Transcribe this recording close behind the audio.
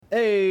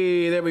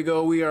Hey, there we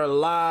go. We are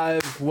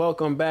live.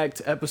 Welcome back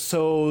to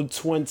episode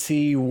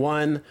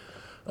 21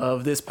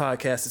 of This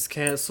Podcast is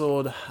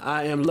Canceled.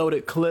 I am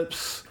Loaded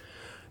Clips.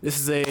 This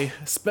is a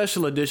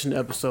special edition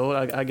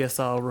episode. I guess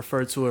I'll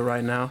refer to it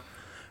right now.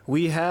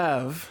 We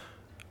have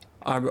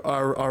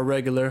our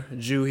regular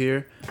Jew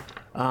here.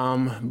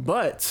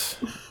 But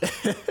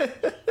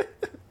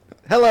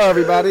hello,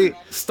 everybody.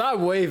 Stop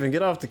waving.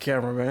 Get off the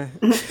camera, man.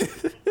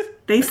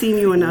 They've seen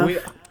you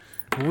enough.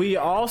 We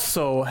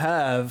also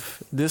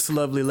have this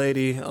lovely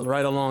lady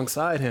right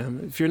alongside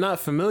him. If you're not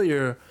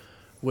familiar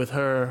with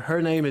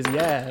her name is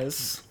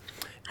Yaz.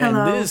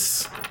 Hello. And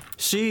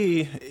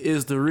she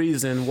is the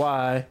reason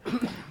why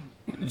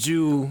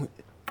Jew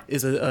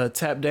is a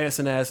tap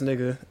dancing ass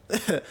nigga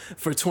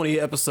for 20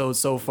 episodes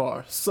so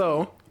far.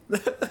 So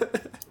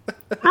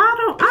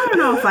I don't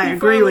know if I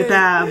agree with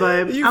that,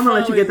 but I'm gonna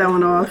let you get that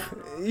one off.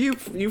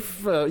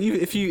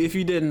 If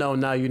you didn't know,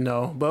 now you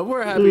know. But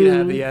we're happy to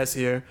have Yaz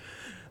here.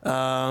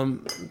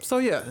 So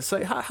yeah,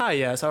 say hi,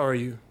 Yaz. How are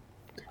you?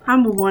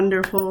 I'm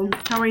wonderful.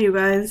 How are you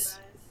guys?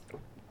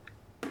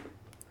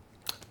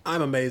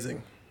 I'm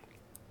amazing.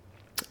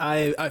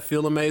 I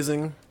feel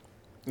amazing.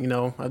 You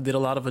know, I did a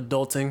lot of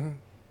adulting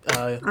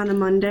on a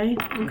Monday.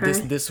 Okay.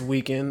 This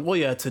weekend. Well,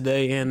 yeah,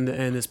 today and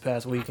this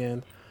past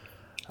weekend.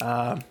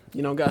 You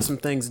know, got some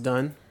things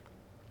done.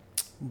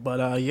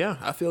 But yeah,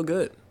 I feel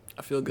good.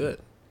 Okay,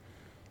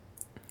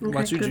 what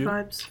about you, good Jew?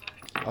 Vibes.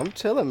 I'm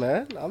chilling,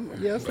 man. You know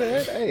what I'm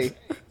saying? Hey.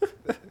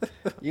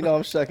 You know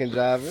I'm shucking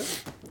driving.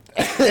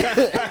 I'm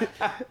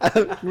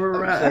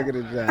shucking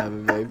and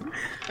driving, baby.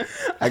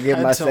 I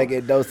get my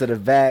second dose of the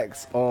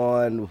vax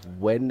on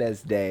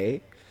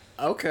Wednesday.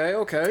 Okay.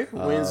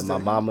 Wednesday. My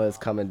mama is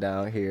coming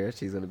down here.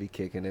 She's going to be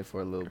kicking it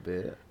for a little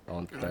bit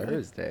on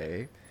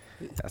Thursday.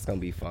 That's going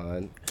to be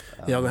fun.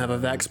 Y'all gonna have a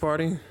vax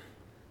party?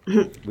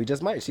 We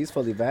just might. She's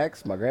fully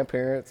vaxxed. My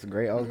grandparents,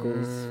 great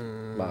uncles.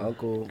 My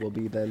uncle will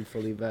be then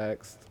fully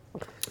vaxxed.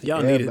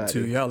 Y'all need it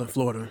too. Y'all in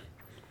Florida.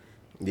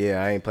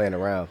 Yeah, I ain't playing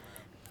around.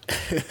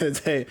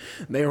 they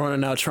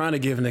running out trying to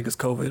give niggas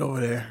COVID over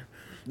there.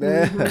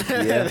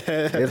 Yeah,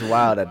 it's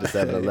wild at the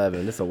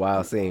 7-Eleven. It's a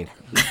wild scene.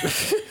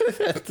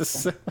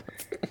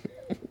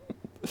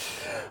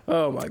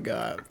 Oh my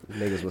God.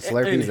 Niggas with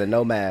Slurpees and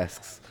no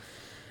masks.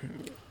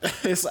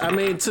 I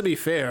mean, to be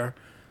fair,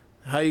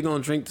 how you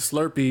gonna drink the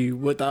Slurpee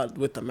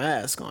with the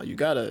mask on? You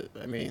gotta.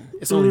 I mean,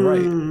 it's only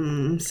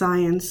right.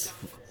 Science.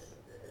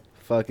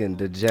 Fucking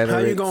degenerate. How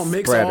you gonna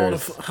mix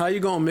spreaders. How you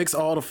gonna mix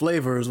all the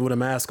flavors with a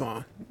mask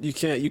on? You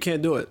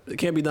can't do it. It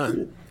can't be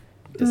done.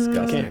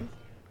 Disgusting.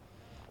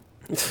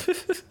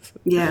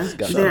 Yeah,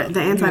 the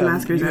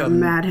anti-maskers are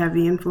mad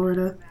heavy in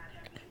Florida.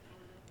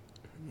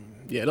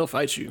 Yeah, they'll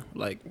fight you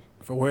like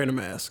for wearing a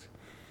mask.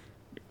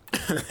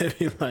 They'd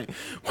be like,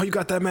 "Why you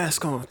got that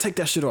mask on? Take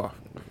that shit off."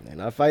 They're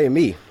not fighting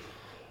me.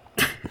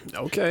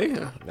 Okay.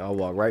 I'll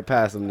walk right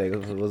past them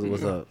niggas.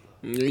 What's up?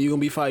 You gonna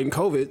be fighting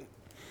COVID?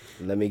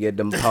 Let me get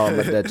them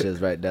Palmer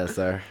Dutchess right there,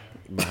 sir.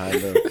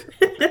 Behind them.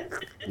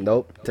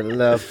 Nope, to the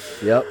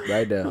left. Yep,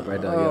 right there.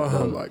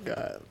 Oh my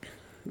God.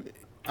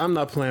 I'm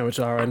not playing with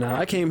y'all right now.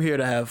 I came here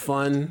to have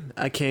fun.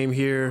 I came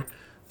here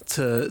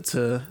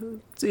to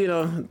you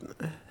know,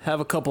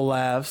 have a couple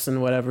laughs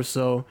and whatever.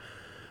 So,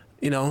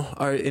 you know,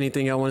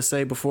 anything y'all want to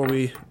say before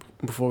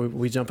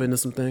we jump into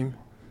something?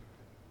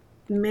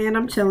 Man,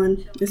 I'm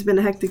chilling. It's been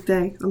a hectic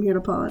day. I'm here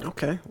to pod.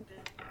 Okay.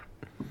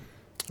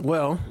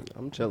 Well,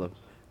 I'm chilling.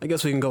 I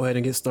guess we can go ahead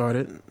and get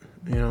started.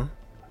 You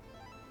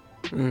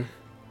know.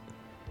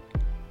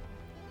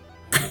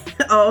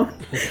 Oh.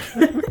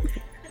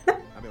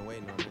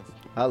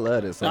 I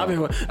love this song.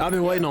 I've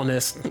been waiting on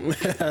this.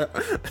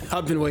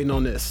 I've been waiting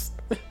on this.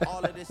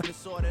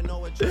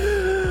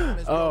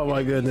 Oh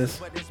my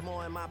goodness.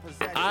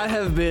 I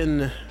have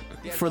been,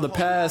 for the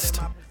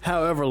past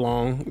however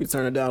long, we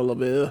turn it down a little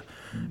bit.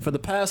 For the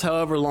past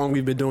however long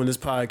we've been doing this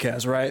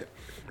podcast, right?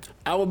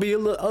 I will be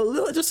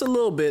just a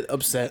little bit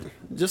upset,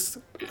 just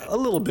a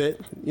little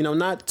bit, you know,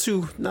 not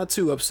too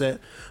upset,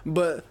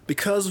 but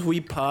because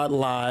we pod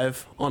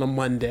live on a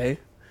Monday,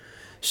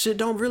 shit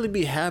don't really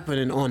be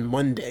happening on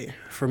Monday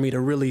for me to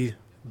really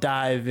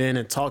dive in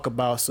and talk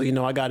about. So, you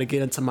know, I got to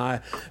get into my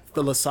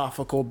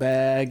philosophical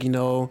bag, you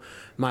know,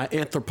 my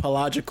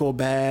anthropological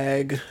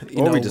bag.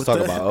 Or we just talk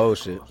about old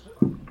shit.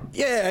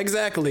 Yeah,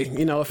 exactly.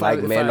 You know, if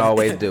men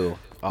always do,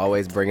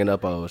 always bringing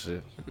up old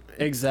shit.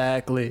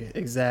 Exactly.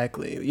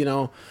 You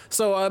know,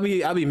 so I'll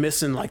be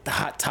missing like the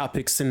hot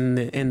topics and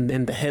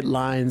the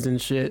headlines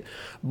and shit.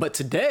 But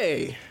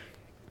today's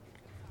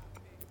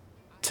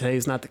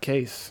not the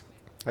case.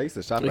 I used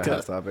to shop at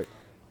Hot Topic.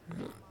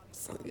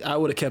 I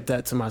would have kept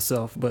that to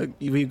myself, but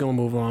we gonna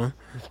move on.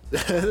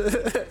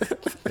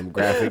 Them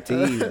graphic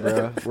tees,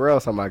 bro. Where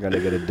else am I gonna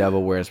get a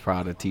Devil Wears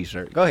Prada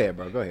t-shirt? Go ahead,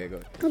 bro. Go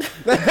ahead.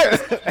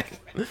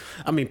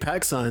 I mean,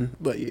 PacSun,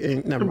 but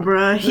never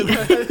mind.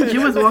 Bruh,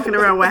 you was walking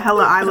around with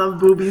hella I Love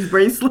Boobies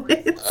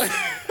bracelets.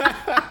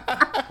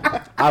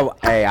 I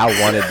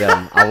wanted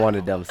them. I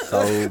wanted them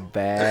so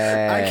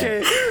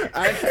bad.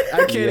 I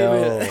can't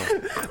even.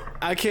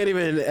 I can't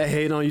even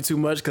hate on you too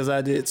much because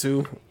I did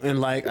too, and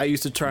like I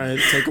used to try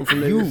and take them from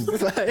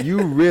niggas.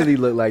 You really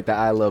look like the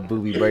I Love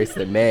Booby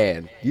bracelet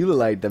man. You look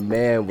like the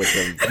man with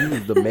them. You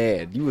was the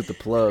man. You was the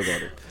plug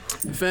on it.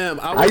 Fam,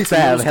 I used to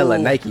have hella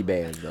Nike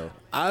bands though.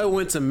 I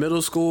went to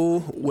middle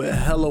school with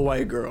hella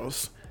white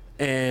girls,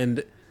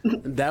 and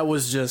that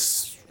was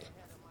just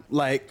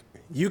like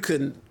you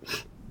couldn't.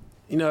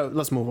 You know,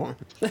 let's move on.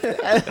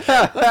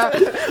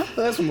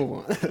 Let's move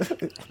on.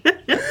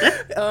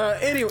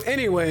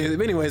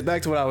 Anyways,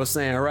 back to what I was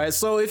saying. Right.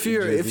 So if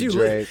you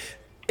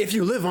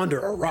live under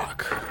a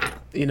rock,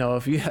 you know,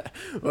 if you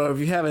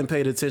haven't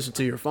paid attention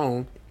to your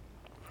phone,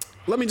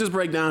 let me just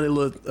break down a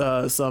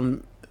little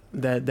some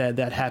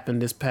that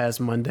happened this past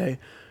Monday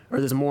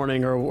or this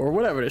morning or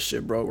whatever this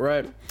shit broke.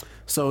 Right.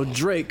 So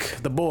Drake,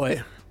 the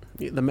boy,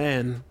 the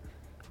man,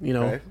 you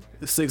know,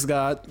 the six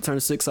god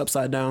turned six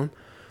upside down.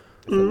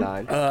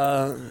 Nine.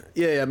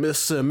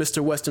 Mr.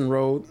 Western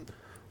Road.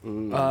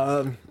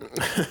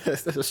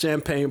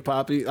 Champagne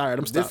Poppy. All right,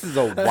 I'm stopping. This is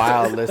a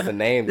wild list of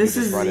names. This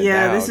is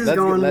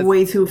going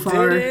way too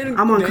far.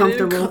 I'm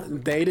uncomfortable.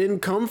 They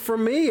didn't come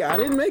from me. I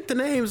didn't make the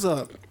names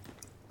up.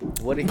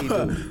 What did he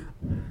do?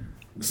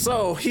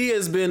 So he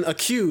has been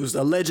accused,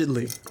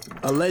 allegedly,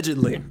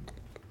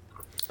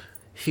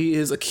 he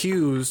is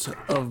accused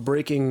of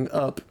breaking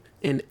up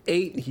an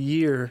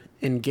 8-year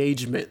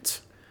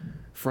engagement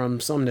from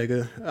some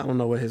nigga. I don't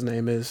know what his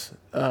name is.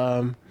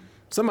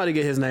 Somebody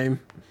get his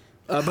name.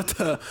 But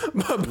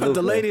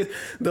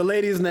the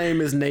lady's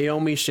name is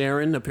Naomi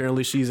Sharon.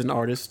 Apparently she's an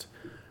artist.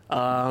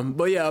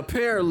 But yeah,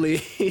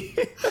 apparently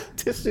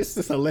this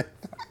is hilarious.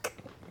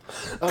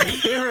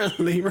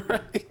 Apparently,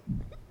 right?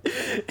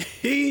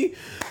 He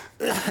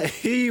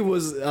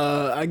was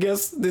I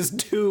guess this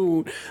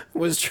dude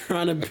was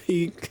trying to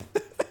be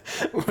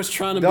Dog,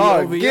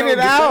 be OVO. get it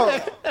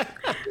out.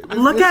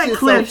 Look at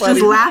Cliff so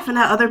just laughing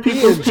at other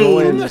people's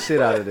enjoying pain. the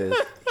shit out of this.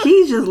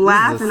 He's just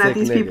laughing at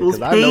these people's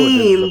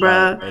pain,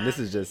 bruh. And this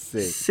is just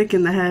sick. Sick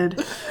in the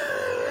head.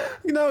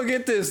 You know,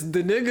 get this.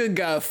 The nigga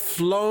got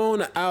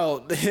flown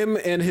out, him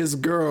and his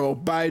girl,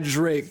 by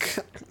Drake.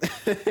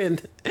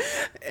 and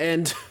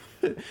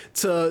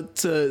to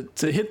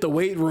hit the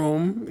weight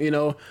room, you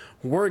know,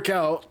 work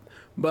out.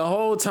 But the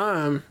whole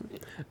time,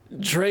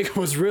 Drake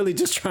was really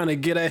just trying to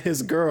get at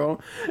his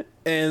girl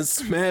and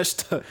smash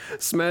the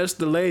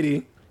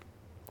lady.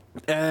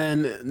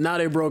 And now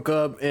they broke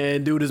up,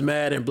 and dude is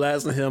mad and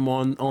blasting him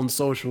on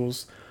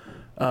socials,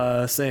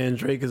 saying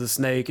Drake is a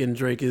snake and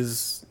Drake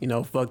is, you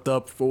know, fucked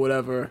up for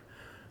whatever.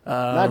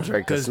 Not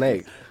Drake, a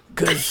snake.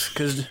 Cause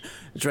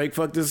Drake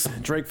fucked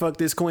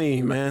this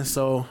queen, man.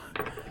 So,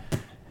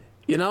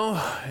 you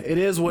know, it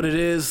is what it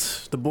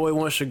is. The boy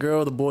wants your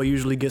girl. The boy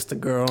usually gets the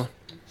girl.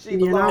 She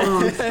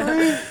belongs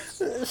to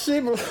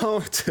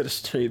the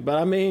street. But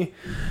I mean,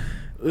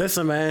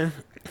 listen, man,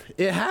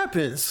 it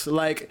happens.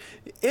 Like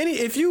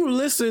if you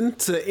listen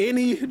to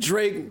any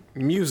Drake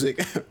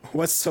music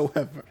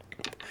whatsoever,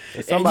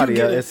 it's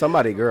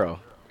somebody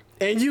girl,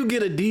 and you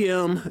get a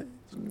DM.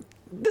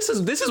 This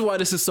is why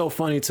this is so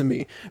funny to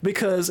me,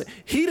 because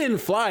he didn't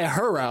fly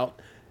her out.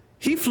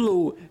 He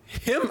flew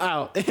him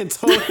out and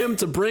told him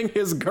to bring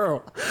his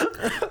girl.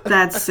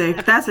 That's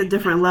sick. That's a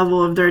different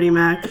level of Dirty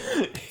Mac.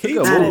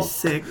 That is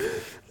sick.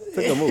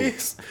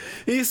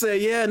 He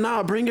said, "Yeah,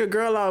 nah, bring your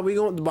girl out. We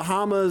going to the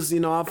Bahamas. You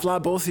know, I'll fly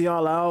both of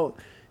y'all out.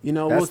 You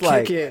know, we'll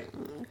kick it."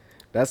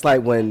 That's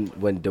like when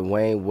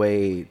Dwayne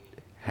Wade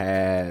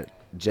had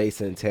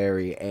Jason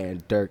Terry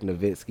and Dirk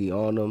Nowitzki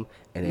on them,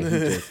 and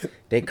then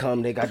they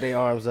got their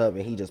arms up,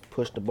 and he just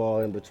pushed the ball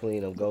in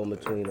between them, go in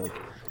between them,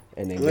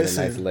 and then get a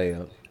nice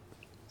layup.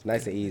 It's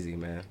nice and easy,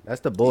 man.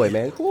 That's the boy,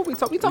 man. Who we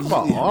talk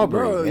about Aubrey,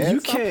 bro, man.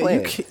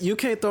 You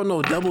can't throw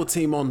no double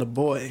team on the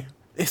boy.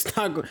 It's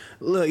not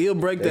look. He'll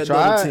break that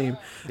tried. double team.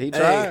 He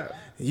tried.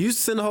 You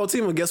send the whole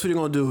team, and guess what you're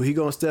gonna do? He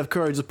gonna Steph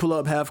Curry just pull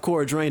up half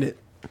court, drain it.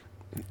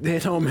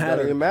 It don't matter.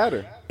 Doesn't even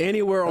matter.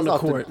 Anywhere on the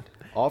court,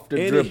 off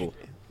the dribble,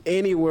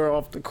 anywhere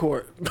off the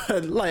court.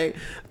 But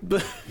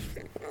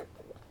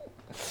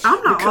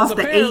I'm not off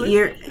the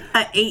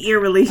 8-year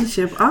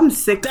relationship. I'm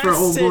sick for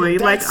old boy.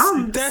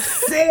 I'm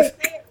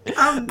sick.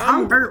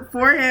 I'm hurt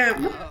for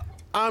him.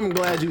 I'm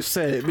glad you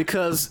said it,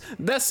 because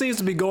that seems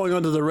to be going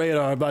under the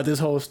radar about this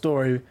whole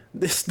story.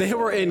 They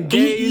were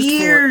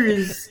engaged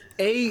for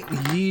 8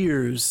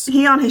 years.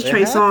 He on his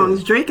Trey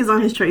Songz. Drake is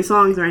on his Trey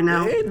Songz right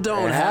now. It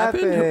don't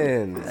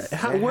happen.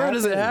 Where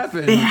does it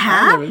happen? It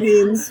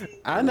happens.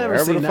 I never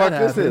Wherever seen the that fuck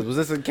happen. this is. Was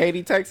this in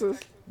Katy, Texas?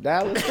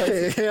 Dallas,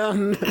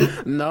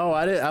 Texas? No,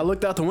 I didn't. I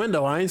looked out the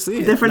window. I ain't see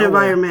it. Different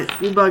environment.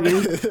 You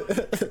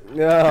bugging.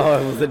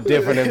 No, it was a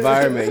different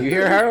environment. You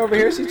hear her over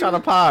here? She's trying to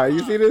powder. You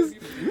see this?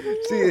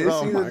 She's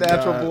a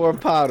natural born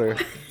powder.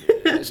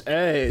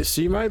 Hey,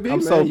 she might be.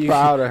 I'm so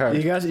proud of her.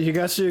 You got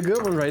you a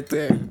good one right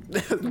there.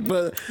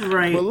 but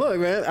look,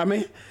 man. I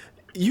mean,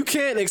 you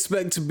can't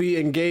expect to be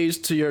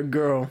engaged to your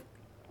girl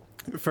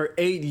for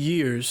 8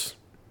 years.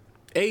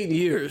 8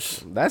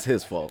 years. That's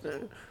his fault.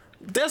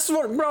 That's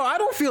what, bro. I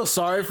don't feel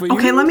sorry for you.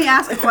 Okay, let me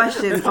ask a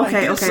question.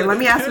 Okay, let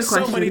me ask a question. There's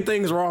so many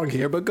things wrong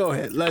here, but go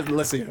ahead.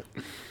 Let's hear it.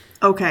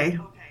 Okay.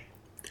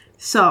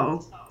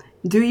 So,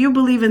 do you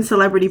believe in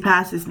celebrity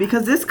passes?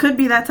 Because this could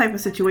be that type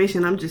of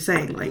situation. I'm just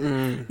saying, like,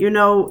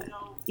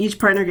 each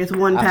partner gets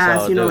one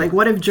pass. Like,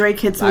 what if Drake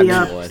hits me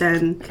up?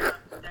 Then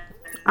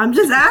I'm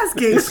just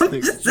asking.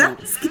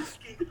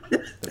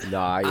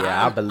 Nah,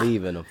 yeah, I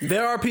believe in them.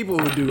 There are people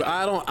who do.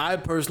 I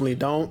personally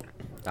don't.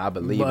 I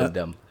believe in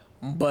them.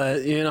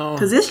 But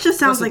because this just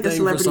sounds like a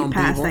celebrity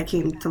pass that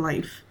came to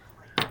life.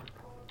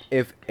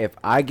 If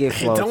I get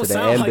flown to the embassy,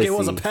 sound like it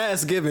was a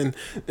pass given.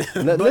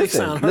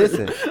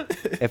 Listen.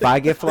 If I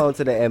get flown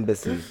to the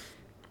embassy,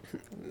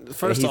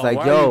 first he's off,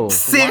 like, "Yo,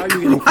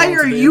 why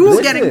are you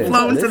getting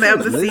flown to the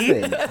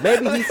embassy?"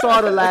 Maybe he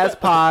saw the last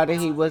pod and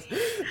he was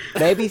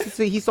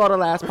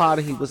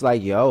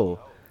like, "Yo,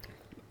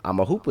 I'm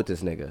a hoop with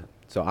this nigga."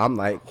 So I'm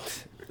like,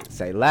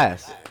 "Say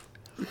less."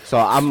 So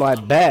I'm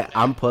like, bet,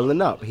 I'm pulling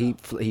up. He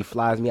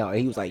flies me out, and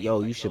he was like,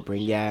 "Yo, you should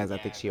bring Yaz. I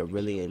think she'll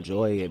really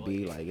enjoy it.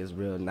 Be like, it's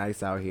real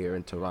nice out here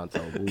in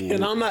Toronto."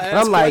 And I'm not.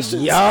 I'm like,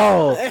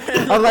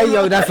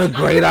 yo, that's a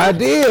great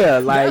idea.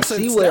 Like,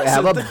 she would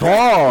have a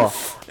ball.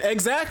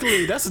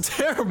 Exactly, that's a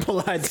terrible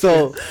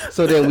idea.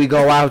 So then we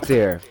go out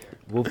there,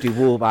 whoop de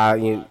whoop. I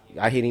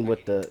hit him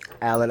with the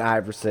Allen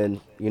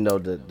Iverson.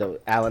 The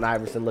Allen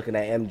Iverson looking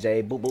at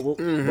MJ. Boop boop boop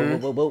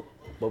boop boop boop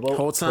boop boop.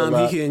 Whole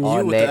time he hitting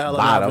you with the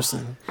Allen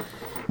Iverson.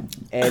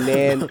 And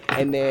then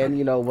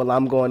while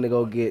I'm going to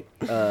go get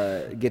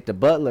the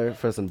butler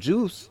for some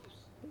juice,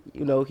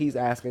 he's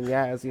asking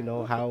Yaz,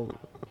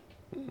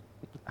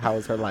 how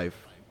is her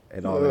life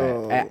and all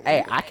that.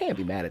 Hey, I can't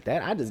be mad at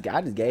that. I just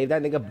gave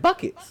that nigga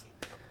buckets.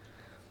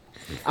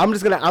 I'm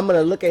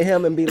gonna look at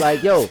him and be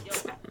like, yo,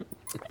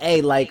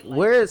 hey, like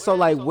where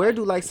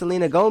do like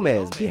Selena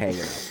Gomez be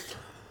hanging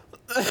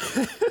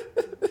out?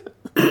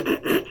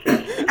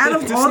 Out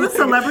of all the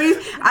celebrities,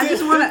 I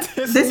just want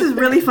to. This is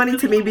really funny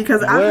to me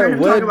because I've heard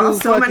him talk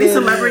about so many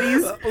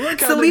celebrities.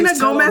 Selena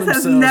Gomez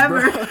has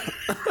never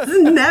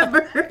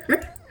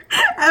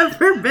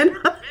ever been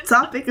a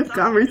topic of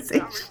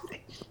conversation.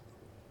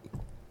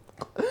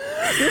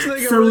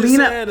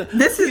 Selena,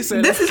 this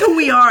is who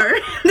we are.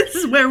 This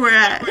is where we're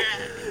at.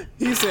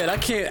 He said, "I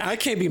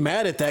can't be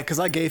mad at that because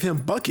I gave him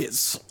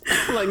buckets."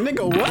 I'm like,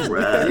 nigga,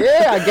 what?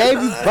 Yeah, I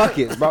gave you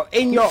buckets, bro.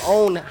 In your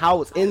own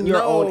house, in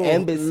your own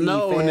embassy.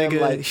 No, fam.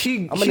 nigga, like,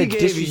 he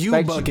gave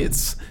you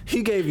buckets.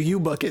 He gave you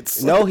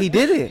buckets. No, he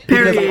didn't.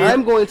 Because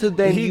I'm going to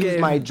then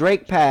use my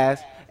Drake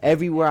pass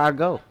everywhere I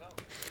go.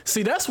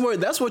 See, that's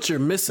what you're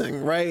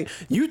missing, right?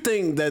 You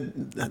think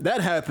that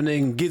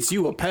happening gets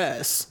you a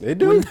pass. It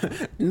do?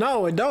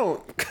 No, it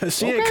don't. Cause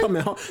she ain't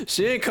coming home.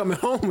 She ain't coming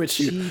home with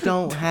you. She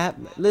don't have.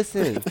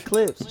 Listen,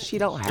 Clips. She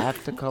don't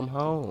have to come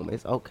home.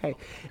 It's okay.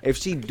 If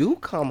she do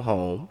come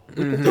home,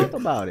 we can talk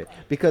about it.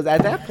 Because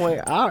at that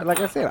point,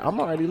 like I said, I'm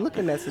already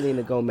looking at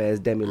Selena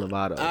Gomez, Demi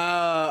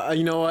Lovato.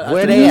 You know what?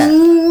 Where they at?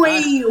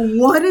 Wait,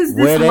 what is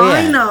this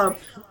lineup?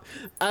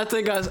 I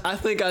think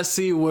I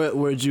see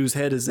where Juice's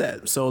head is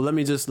at. So let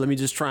me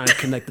just try and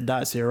connect the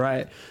dots here,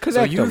 right?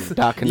 Connect them,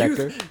 dot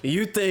connector.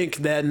 You think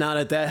that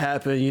now that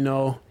happened,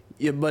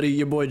 your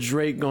boy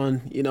Drake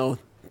gonna,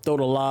 throw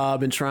the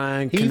lob and try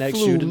and connect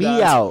you to He flew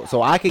me out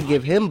so I could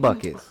give him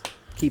buckets.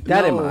 Keep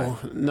that in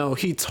mind. No,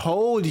 he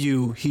told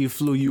you he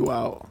flew you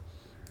out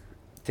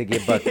to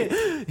get buckets.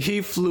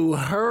 He flew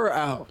her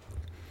out.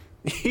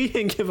 He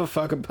didn't give a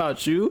fuck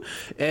about you,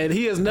 and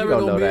he is never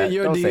gonna be in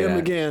your DM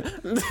again.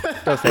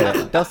 Don't say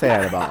that. Don't say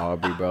that about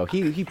Aubrey, bro.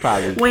 He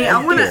probably. Wait,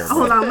 I wanna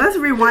hold on. Let's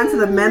rewind to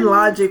the men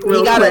logic.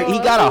 He got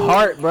a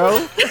heart, bro.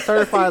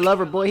 Certified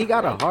lover boy. He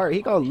got a heart.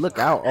 He gonna look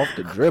out off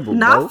the dribble.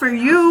 Not for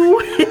you.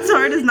 His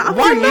heart is not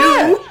for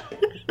you.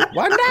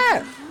 Why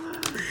not?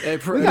 Hey,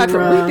 we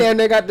damn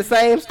near got the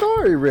same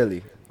story,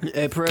 really.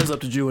 Hey, prayers up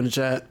to Jew in the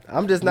chat.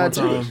 I'm just not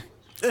Jew.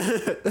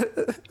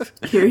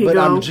 Here you but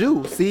go. I'm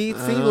Jew. See,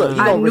 look.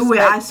 I knew it.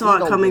 I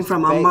saw it coming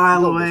from a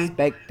mile away.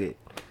 Respect it.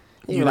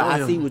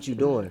 I see what you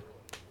doing.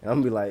 I'm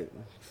gonna be like,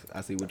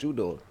 I see what you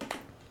doing.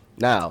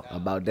 Now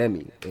about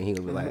Demi, and he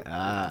gonna be like,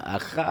 I'm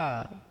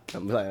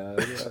like, what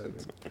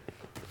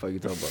the fuck you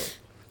talking about?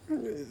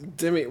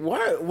 Demi,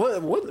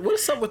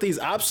 what's up with these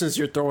options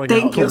you're throwing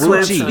Thank out? you,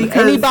 Clips.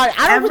 Anybody?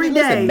 I don't every really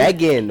listen. day.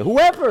 Megan,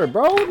 whoever,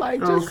 bro. Like,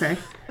 just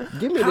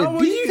give me the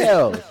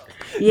details.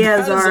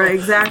 Yeah, Zara,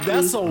 exactly.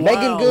 That's a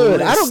Megan Good.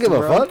 List, I don't give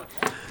a fuck.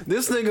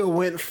 This nigga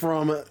went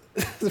from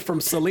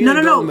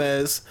Selena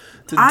Gomez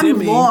to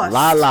Demi, lost.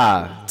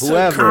 Lala,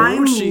 whoever.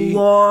 I'm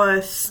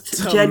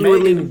lost.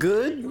 Genuinely. Megan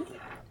Good.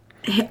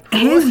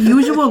 His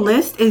usual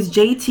list is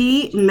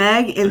JT,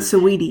 Meg, and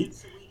Saweetie.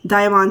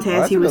 Diamante,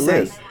 as he would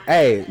say.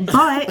 Hey,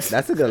 but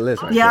that's a good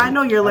list, right? Yeah, there. I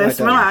know your list.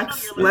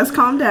 Relax. Let's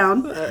calm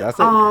down.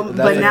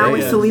 But now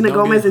it's Selena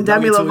Gomez and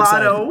Demi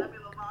Lovato.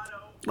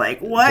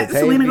 Like what? Batavia,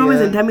 Selena Gomez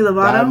and Demi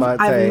Lovato?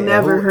 Diamante, I've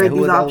never heard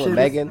these options.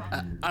 Megan?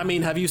 I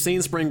mean, have you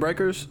seen Spring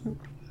Breakers?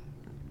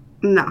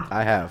 No.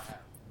 I have.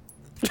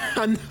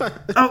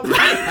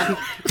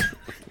 Oh.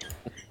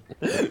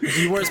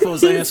 You weren't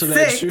supposed to answer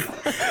that.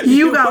 Sick.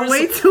 You got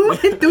way too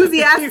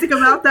enthusiastic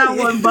about that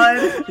one,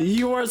 bud.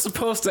 You weren't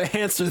supposed to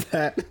answer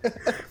that.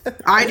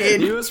 I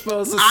did. You were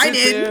supposed to sit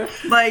there,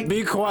 like,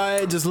 be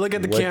quiet, just look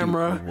at the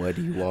camera. What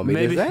do you want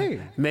me to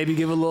say? Maybe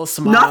give a little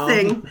smile.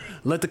 Nothing.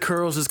 Let the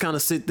curls just kind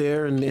of sit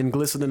there and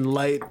glisten in the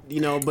light,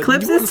 you know. But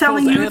Clips you is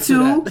telling you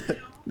to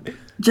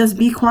just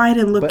be quiet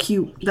and look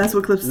cute. That's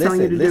what Clips is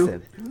telling you to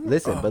do.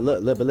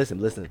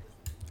 Listen.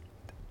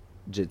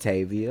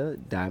 Jatavia,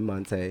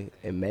 Diamante,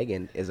 and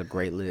Megan is a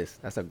great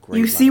list. That's a great.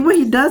 You see what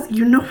he does?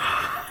 You know.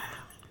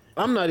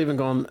 I'm not even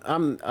going.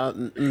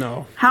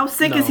 No. How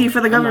sick is he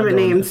for the government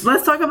names?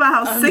 Let's talk about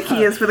how sick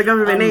he is for the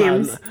government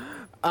names.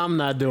 I'm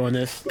not doing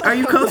this. Are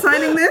you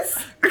co-signing this?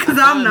 Because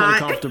I'm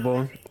not.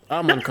 Uncomfortable.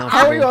 I'm uncomfortable.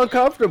 How are you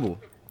uncomfortable?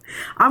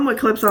 I'm with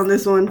Clips on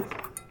this one.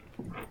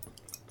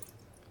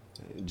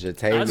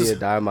 Jatavia,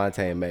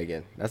 Diamante, and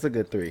Megan. That's a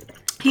good 3.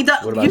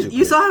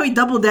 You saw how he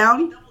doubled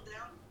down?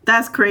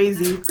 That's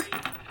crazy.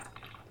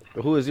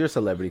 Who is your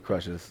celebrity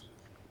crushes?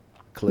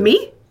 Clips?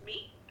 Me?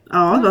 Oh,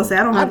 I was about to say,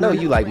 I don't have I know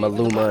none. you like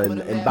Maluma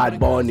and Bad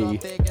Bunny.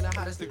 I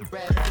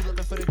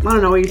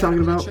don't know what you're talking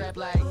about.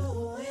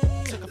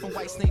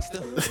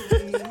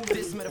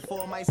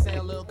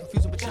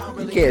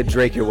 You can't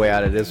Drake your way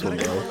out of this one,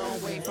 bro.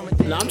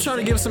 No, I'm trying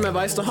to give some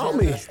advice to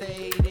homie.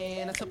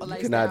 You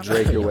cannot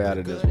Drake your way out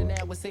of this one.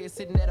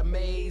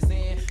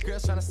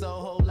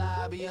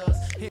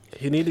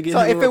 You need to get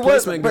him a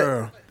replacement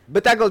girl.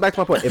 But that goes back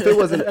to my point. If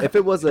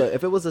it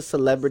was a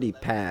celebrity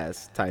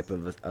pass type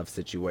of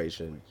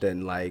situation,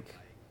 then like,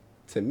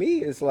 to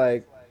me, it's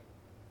like,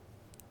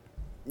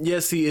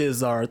 yes, he is,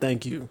 Zara.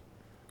 Thank you.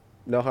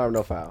 No harm,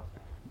 no foul.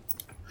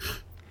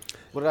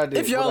 What did I do?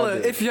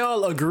 If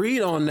y'all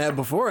agreed on that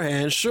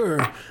beforehand, sure.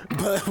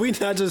 But we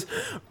not just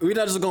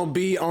gonna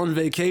be on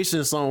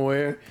vacation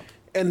somewhere,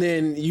 and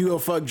then you go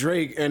fuck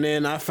Drake, and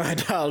then I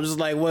find out just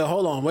like, well,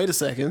 hold on, wait a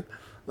second.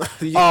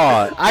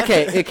 I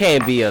can't. It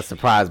can't be a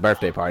surprise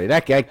birthday party.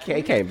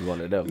 It can't be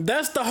one of them.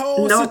 That's the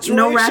whole situation.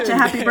 No Ratchet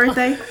happy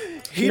birthday.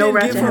 No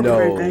Ratchet happy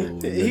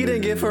birthday. He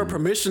didn't give her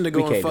permission to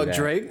go and fuck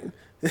Drake.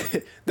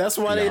 That's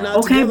why they not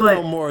okay, together but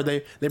no more.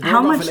 They broke how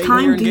off much an 8-year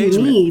time do you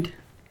engagement. need?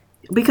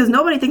 Because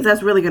nobody thinks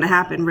that's really going to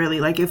happen,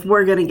 really. Like, if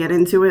we're going to get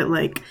into it,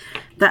 like,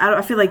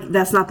 I feel like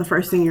that's not the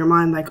first thing in your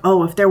mind. Like,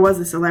 oh, if there was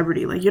a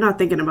celebrity, like, you're not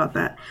thinking about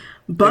that.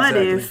 But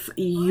if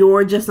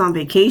you're just on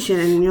vacation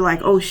and you're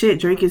like, oh, shit,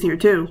 Drake is here,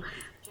 too.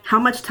 How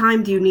much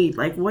time do you need?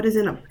 Like,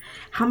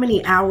 how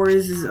many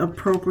hours is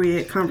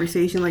appropriate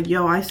conversation? Like,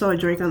 yo, I saw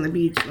Drake on the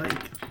beach. Like,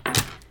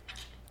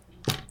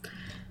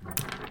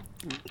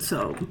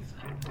 so,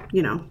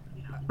 you know,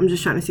 I'm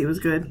just trying to see what's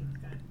good.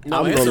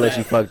 No, I'm gonna let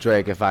you fuck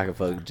Drake if I can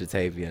fuck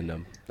Jatavia and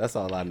them. That's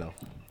all I know.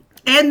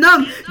 And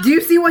them. Do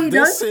you see what he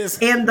does?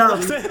 And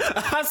them.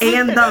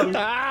 And them.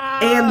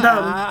 And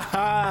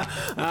them.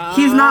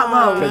 He's not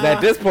low. Because at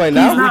this point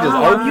now, we just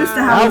open. Used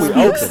to have now we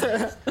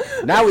open.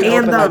 Now we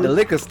open like the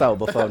liquor store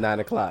before 9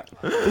 o'clock.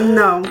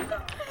 No.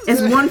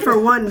 It's 1 for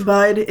 1,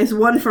 bud. It's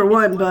 1 for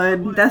 1,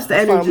 bud. That's the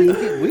energy.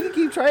 We can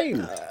keep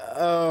trading.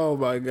 Oh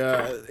my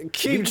god.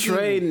 Keep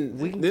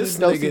trading. This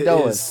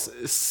nigga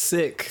is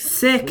sick.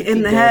 Sick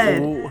in the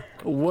head.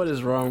 What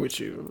is wrong with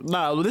you?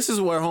 Nah, this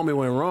is where homie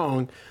went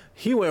wrong.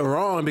 He went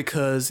wrong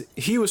because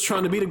he was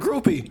trying to be the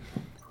groupie.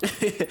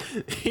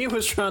 He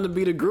was trying to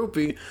be the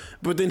groupie,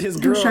 but then his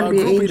girl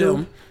out-groupied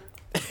him.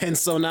 And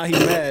so now he's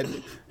mad.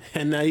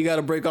 And now you got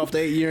to break off the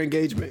 8-year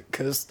engagement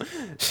because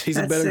she's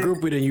a better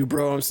groupie than you,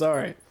 bro. I'm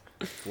sorry.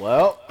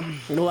 Well,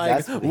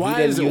 like,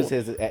 why he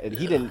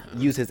didn't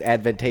use his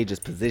advantageous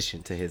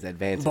position to his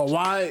advantage. But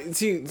why?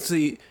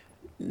 See,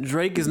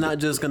 Drake is not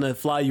just gonna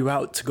fly you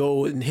out to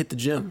go and hit the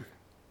gym.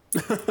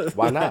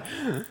 Why not?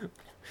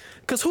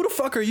 Because who the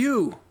fuck are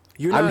you?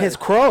 I'm his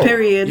crow.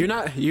 Period. You're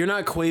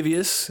not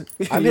Quavius.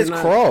 I'm his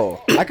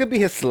crow. I could be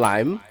his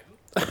slime.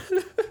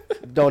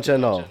 Don't you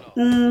know?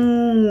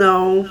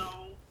 No.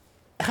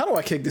 How do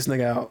I kick this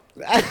nigga out?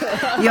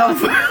 Yo.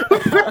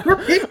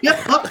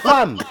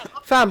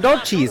 Fam,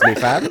 don't cheese me,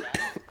 fam.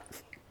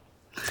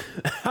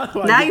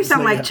 Now you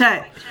sound like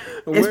Chet.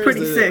 It's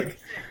pretty sick.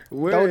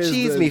 Don't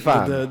cheese me,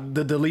 fam.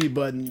 The delete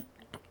button.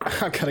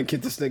 I gotta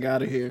get this nigga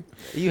out of here.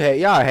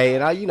 Y'all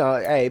hating. You know,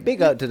 hey,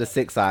 big up to the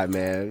 6 side,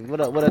 man.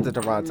 What up to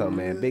Toronto,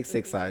 man? Big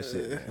 6 side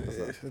shit,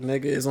 man.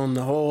 Nigga is on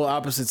the whole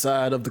opposite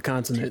side of the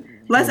continent.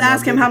 Let's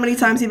ask him how many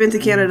times he been to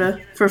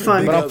Canada for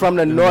fun. But I'm from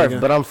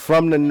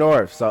the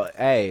north. So,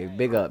 hey,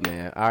 big up,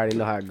 man. I already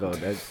know how it goes.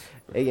 You know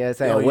what I'm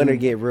saying? Winter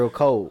get real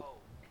cold.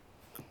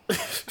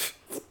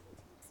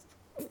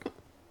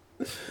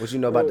 What you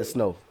know about the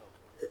snow?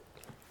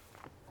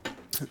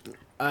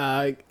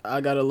 I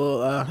got a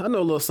little. I know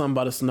a little something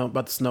about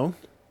the snow.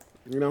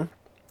 You know,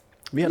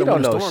 you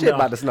don't know shit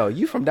about the snow.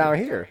 You from down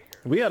here?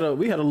 We had a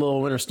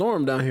little winter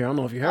storm down here. I don't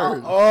know if you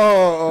heard.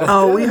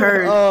 Oh, we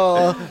heard.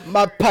 Oh,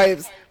 my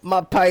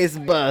pipes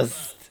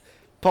bust.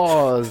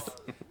 Pause.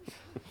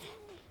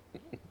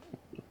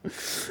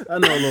 I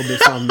know a little bit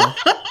something though.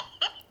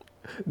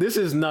 This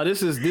is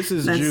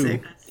Jew.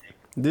 Sick.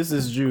 This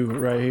is Jew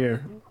right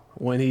here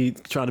when he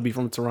tried to be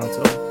from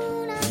Toronto.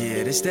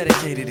 Yeah, this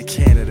dedicated to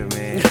Canada,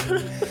 man.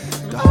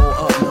 The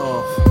whole up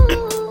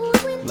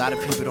north. A lot of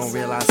people don't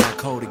realize how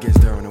cold it gets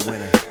during the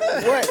winter.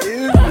 What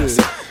is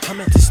this? I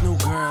met this new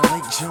girl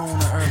late June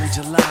or early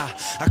July.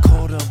 I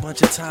called her a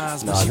bunch of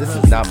times, but No, she this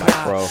really is not my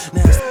replied.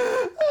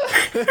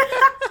 crow.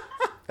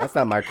 That's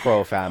not my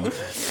crow, fam.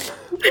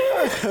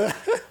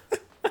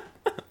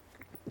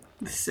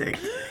 Sick.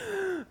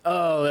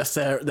 Oh, that's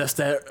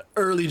that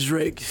early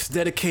Drake. It's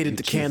dedicated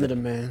to Canada,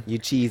 man. You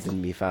cheesing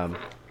me, fam.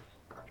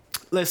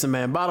 Listen,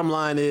 man, bottom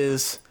line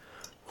is,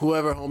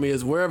 whoever homie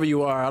is, wherever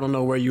you are, I don't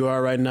know where you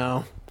are right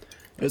now,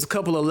 there's a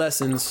couple of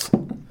lessons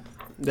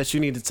that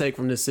you need to take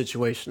from this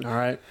situation, all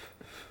right?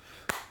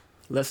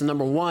 Lesson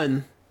number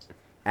 1.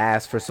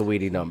 Ask for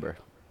Saweetie number.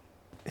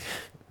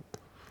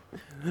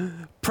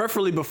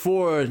 Preferably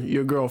before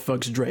your girl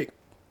fucks Drake.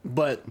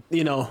 But,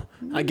 you know,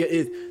 I get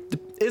it.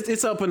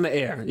 It's up in the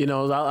air. You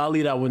know, I'll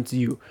leave that one to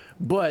you.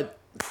 But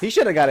He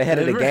should have got ahead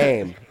of the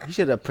game. He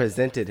should have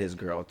presented his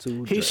girl to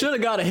he Drake. should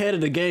have got ahead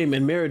of the game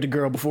and married the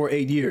girl before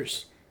 8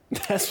 years.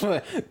 That's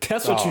what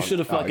you should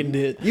have fucking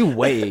did. You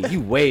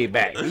way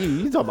back.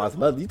 You talking about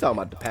some other, you talking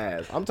about the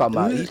past. I'm talking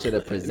about he should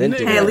have presented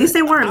Hey, her. at least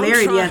they weren't I'm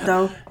married trying- yet,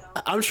 though.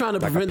 I'm trying to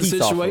Like a prevent the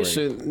peace offering.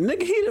 situation.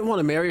 Nigga, he didn't want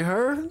to marry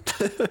her.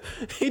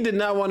 He did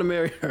not want to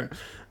marry her.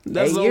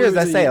 That's 8 the only years, I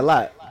reason say you- a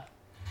lot.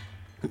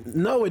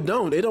 No, it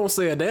don't. It don't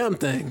say a damn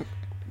thing.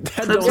 That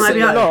Clips don't might say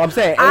be a on- No, I'm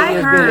saying 8 I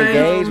years heard- being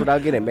engaged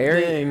without getting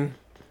married. thing.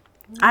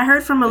 I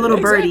heard from a little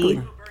Exactly.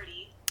 birdie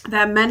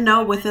that men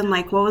know within,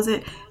 like, what was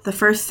it, the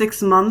first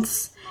 6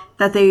 months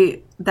that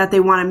they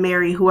want to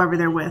marry whoever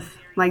they're with.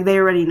 Like, they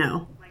already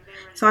know.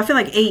 So I feel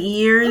like 8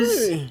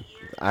 years.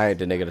 I ain't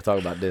the nigga to talk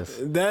about this.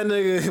 That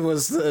nigga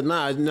was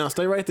nah.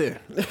 Stay right there.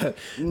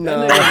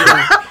 No.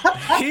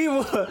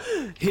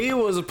 He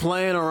was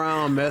playing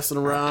around, messing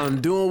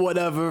around, doing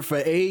whatever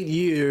for 8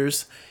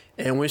 years,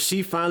 and when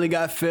she finally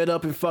got fed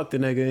up and fucked the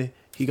nigga,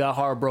 he got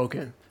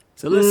heartbroken.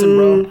 So listen,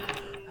 bro.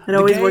 It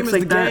always the game works is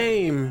like the that.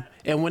 game,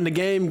 and when the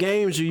game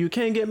games you, you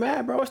can't get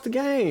mad, bro. It's the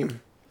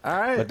game. All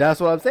right. But that's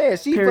what I'm saying.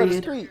 She for the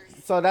Period.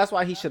 streets. So that's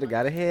why he should have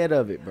got ahead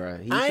of it, bro.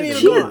 He I ain't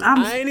shoulda- even She-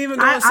 gonna, I ain't even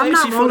gonna say I'm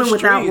not she for rolling the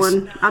with that streets.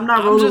 one. I'm not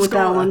I'm rolling just with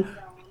that gonna- one.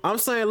 I'm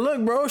saying,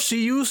 look, bro,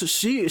 she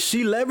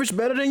leveraged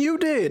better than you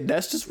did.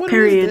 That's just what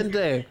Period. it is at the end of the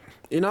day.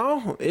 You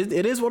know,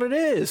 it is what it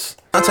is.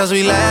 Sometimes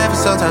we laugh and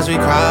sometimes we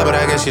cry, but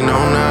I guess you know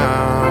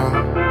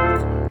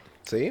now.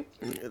 See?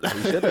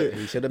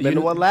 He should have been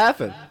the one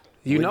laughing.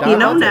 You know, He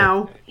know Okay.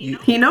 now.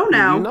 He know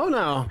now. You know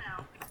now.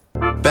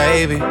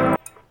 Baby,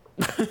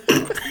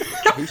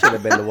 He should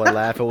have been the one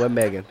laughing with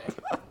Megan.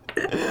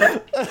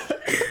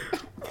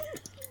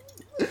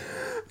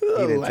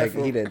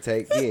 He didn't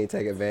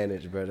take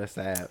advantage, bro. That's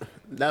sad.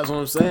 That's what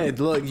I'm saying.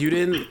 Look, you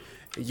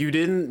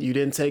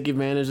didn't take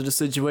advantage of the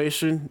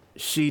situation.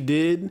 She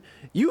did.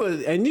 You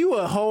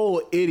a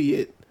whole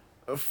idiot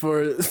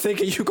for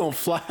thinking you gonna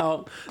fly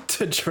out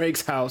to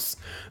Drake's house,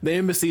 the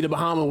embassy, the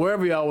Bahamas,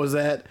 wherever y'all was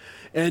at,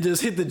 and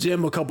just hit the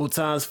gym a couple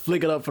times,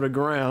 flick it up for the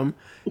gram.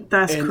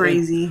 That's and-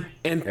 crazy.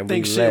 and And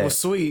think we shit let. was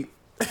sweet.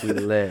 We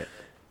let.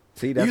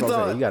 See, that's You what I'm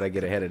thought- saying. You gotta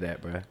get ahead of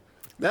that, bro.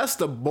 That's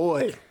the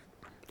boy.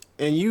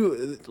 And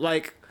you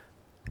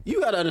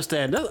gotta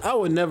understand. I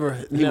would never.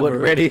 He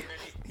wasn't ready.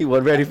 He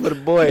wasn't ready for the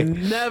boy.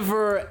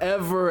 Never,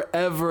 ever,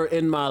 ever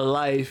in my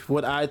life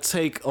would I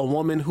take a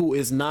woman who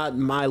is not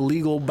my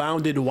legal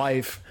bounded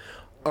wife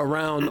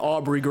around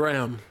Aubrey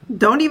Graham.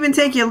 Don't even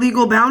take your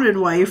legal bounded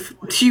wife.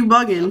 She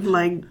bugging.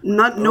 Like,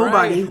 not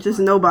nobody. Right. Just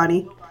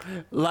nobody.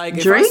 Like,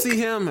 if Drake? I see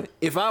him,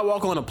 if I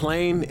walk on a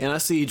plane and I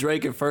see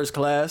Drake in first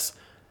class,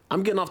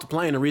 I'm getting off the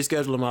plane and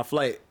rescheduling my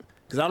flight.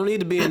 Because I don't need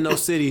to be in no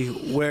city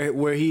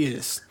where he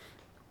is.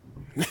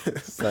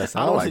 That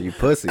sound like you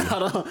pussy.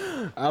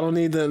 I don't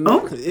need to.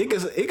 Oh. It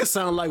could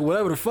sound like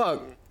whatever the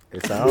fuck.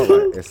 It sound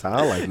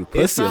like you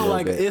pussy. sound a little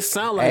like- bit. it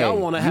sound like I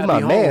want a you happy my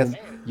home. man.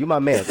 You my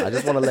man. I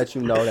just want to let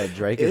you know that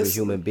Drake is It's- a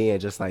human being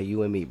just like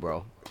you and me,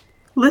 bro.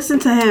 Listen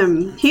to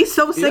him. He's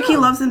so sick. He Yeah.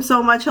 loves him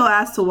so much. He'll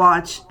ask to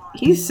watch.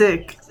 He's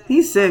sick.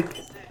 He's sick.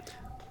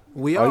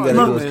 We All are you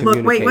gotta do is human.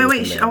 Look, wait. communicate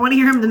with Shh, the I man. want to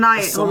hear him deny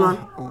it. Hold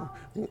on.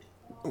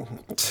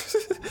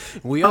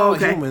 We all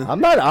okay. human.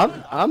 I'm not.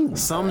 I'm.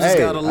 Some just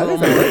got a I little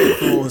didn't more say-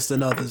 influence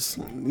than others.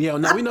 Yeah,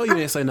 no, we know you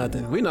didn't say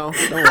nothing. We know.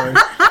 Don't worry.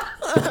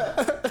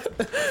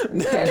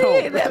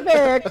 Hey, that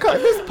man,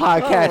 this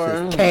podcast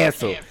worry. is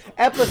canceled.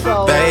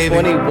 Episode Baby.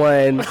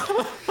 21.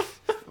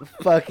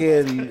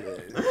 Fucking.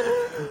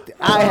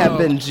 I have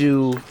been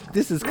Jew.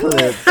 This is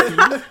Clips.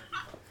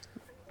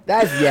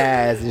 That's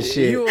Yaz and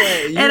shit.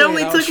 It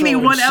only took me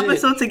one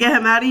episode to get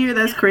him out of here.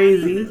 That's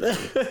crazy.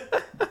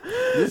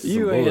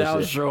 You Some ain't bullshit.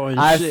 outshowing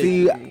I shit.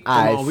 see. Come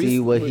I on, see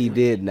what he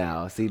did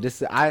now. See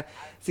this.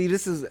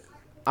 This is.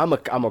 I'm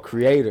a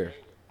creator.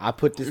 I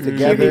put this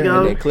together, go.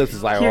 and then Clips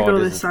is like, Here "Oh, go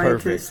this the is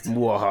perfect." scientist.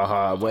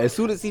 Mwahaha. Well, as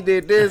soon as he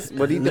did this,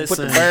 when he put the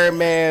Listen.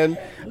 Birdman,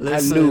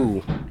 Listen. I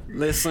knew.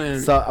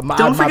 Listen, So Don't my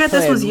forget this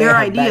plan was may your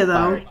have idea,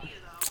 though. backfired.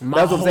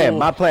 That's what I'm saying.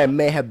 My plan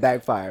may have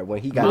backfired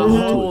when he got a my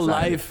little too whole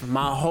excited.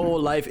 my whole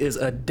life is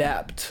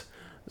adapt.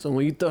 So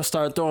when you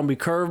start throwing me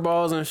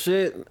curveballs and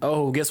shit,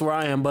 oh, guess where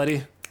I am,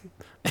 buddy?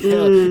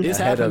 It's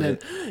happening.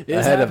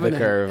 It's Ahead of the happening.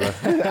 curve.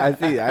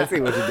 I see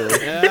what you're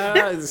doing.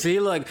 Yeah, see,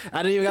 look,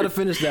 I didn't even got to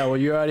finish that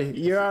one. You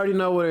already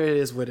know what it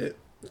is with it.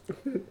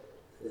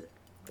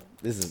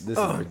 This is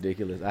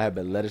ridiculous. I have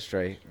been led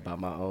astray by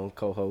my own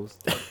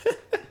co-host,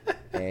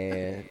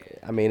 and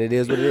I mean it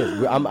is what it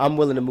is. I'm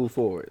willing to move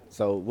forward.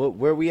 So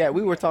where we at?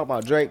 We were talking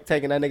about Drake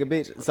taking that nigga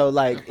bitch. So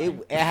like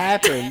it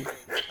happened.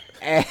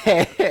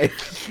 And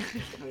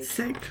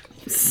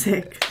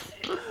Sick.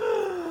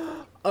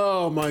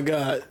 Oh my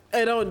God!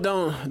 Hey, don't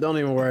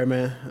even worry,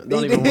 man.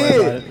 Don't He even worry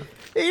about did. it.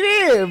 He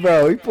did,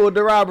 bro. He pulled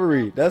the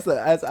robbery. That's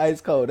ice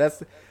cold.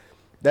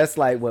 That's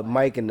like what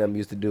Mike and them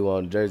used to do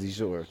on Jersey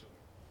Shore.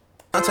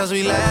 Sometimes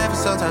we laugh and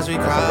sometimes we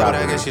cry, but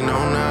I guess you know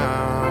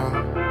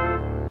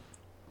now.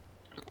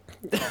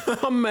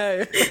 I'm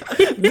mad.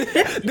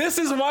 This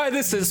is why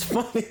this is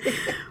funny.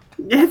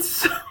 It's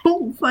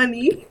so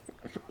funny.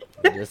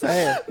 Just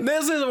saying.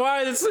 This is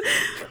why this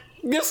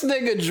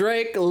nigga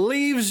Drake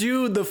leaves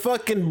you the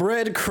fucking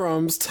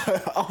breadcrumbs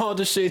to all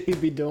the shit he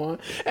be doing,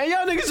 and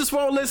y'all niggas just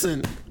won't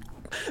listen.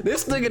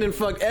 This nigga done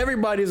fucked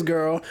everybody's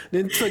girl,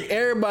 then took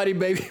everybody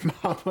baby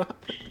mama,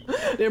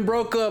 then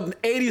broke up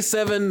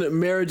 87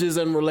 marriages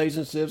and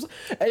relationships,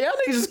 and y'all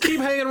niggas just keep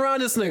hanging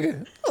around this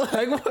nigga.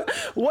 Like,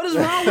 what is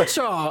wrong with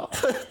y'all?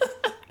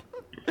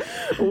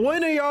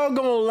 When are y'all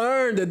gonna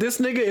learn that this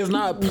nigga is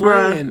not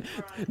playing?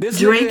 This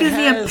Drake nigga is the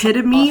has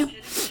epitome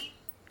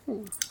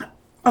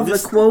of the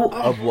quote.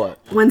 Of what?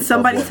 When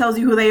somebody Of what? tells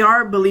you who they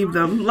are, believe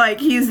them. Like,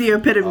 he's the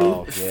epitome.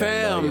 Oh, yeah,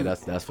 Fam. no, yeah,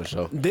 that's for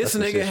sure. This That's for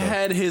nigga sure.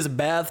 had his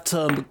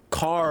bathtub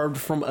carved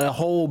from a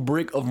whole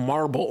brick of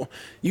marble.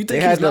 You They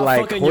think had he's to not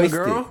like fucking your hoist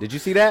girl? it. Did you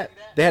see that?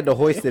 They had to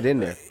hoist it in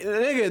there.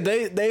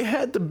 Nigga, they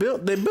had to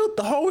build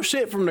the whole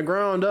shit from the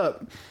ground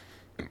up.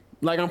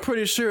 Like, I'm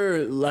pretty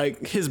sure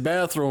like his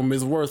bathroom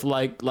is worth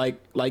like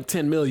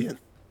 10 million.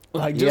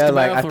 Like, just Yeah, the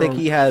like I bathroom. think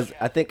he has.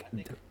 I think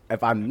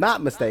if I'm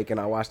not mistaken,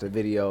 I watched a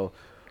video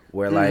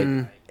where like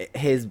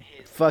his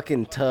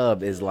fucking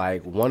tub is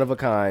like one of a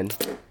kind.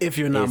 If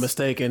you're not is-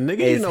 mistaken, nigga,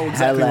 you is know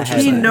exactly hella what you're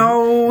heavy. He saying.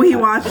 know he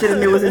watched it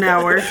and it was an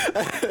hour.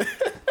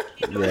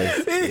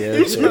 Yes,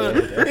 He's trying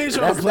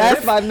to play.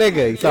 that's my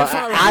nigga. So if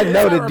I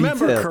know if the I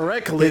remember detail.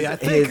 correctly, I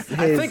think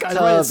I his read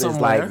tub is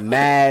somewhere. like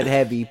mad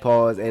heavy,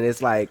 pause, and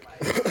it's like,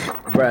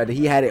 bruh,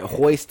 he had it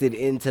hoisted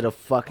into the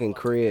fucking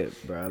crib,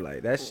 bruh.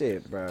 Like that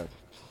shit, bruh.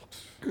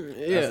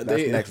 Yeah,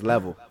 That's next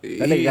level. That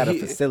nigga got a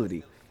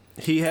facility.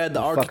 He had the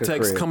Fucking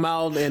architects crib. come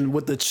out and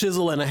with the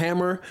chisel and a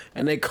hammer,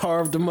 and they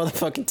carved the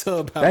motherfucking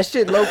tub out. That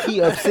shit low key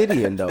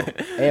obsidian though,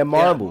 and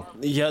marble.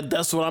 Yeah,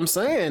 that's what I'm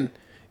saying.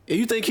 If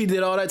you think he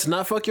did all that to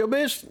not fuck your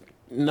bitch,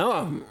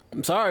 no,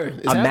 I'm sorry.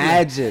 It's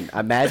happening.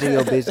 Imagine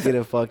your bitch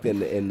getting fucked in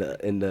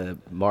the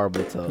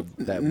marble tub.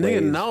 That Nigga,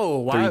 weighs no.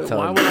 Why 3 would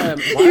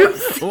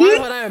tons. why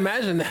would I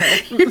imagine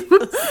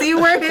that? See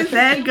where his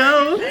head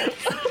goes?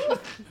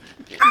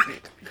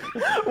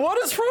 What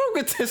is wrong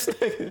with this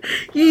nigga?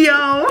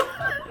 Yo.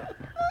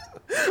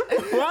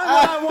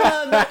 Why would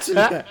I imagine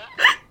that?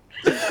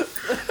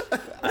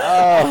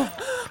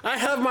 I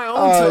have my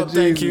own tub,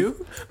 thank Jesus.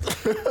 you.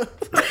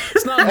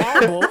 It's not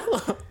marble.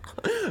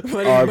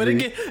 but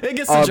it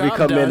gets the Aubrey job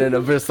come done. in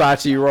a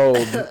Versace robe.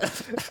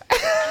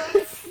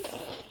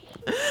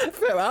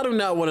 Fam, I do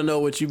not want to know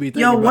what you be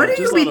thinking Yo, about. what do you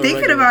just be on a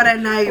thinking regular- about at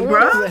night,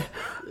 bro?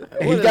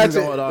 He What got is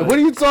you. going on? What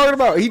are you talking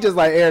about? He just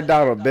like Aaron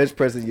Donald bench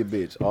pressing your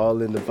bitch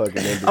all in the fucking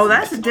embassy. Oh,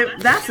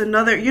 that's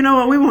another. You know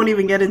what? We won't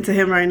even get into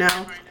him right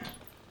now.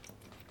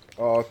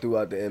 all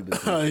throughout the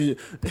embassy.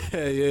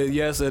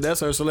 Yes,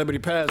 that's her celebrity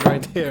pass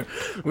right there.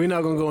 We're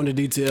not gonna go into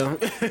detail.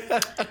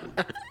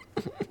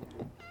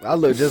 I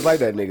look just like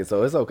that nigga,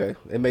 so it's okay.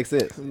 It makes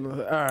sense. All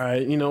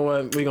right, you know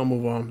what? We gonna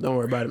move on. Don't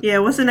worry about it. Yeah,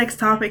 what's the next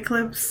topic,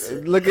 Clips?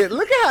 Look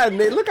how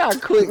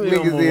quick We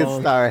gonna niggas move is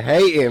on. start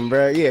hating,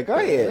 bro. Yeah, go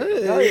ahead.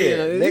 Go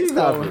ahead. Next you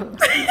topic. go.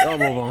 Don't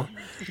move on.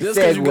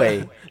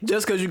 Segue.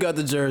 Just because you got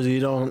the jersey, it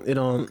don't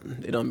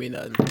mean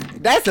nothing.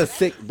 That's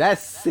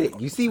sick.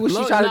 You see what she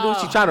Look, trying to nah, do?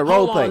 She trying to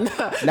role hold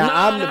play. on. Now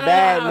I'm the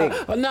bad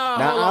nigga. Nah,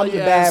 Now hold I'm on, the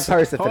yes. bad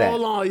person for that.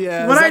 Hold on,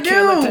 yeah. What'd I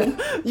do?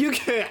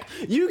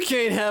 You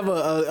can't have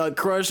a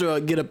crush or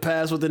get a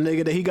pass with a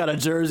nigga that he got a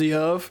jersey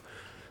of.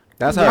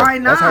 That's her. Why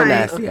That's her not?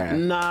 nasty ass.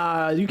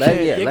 Nah, you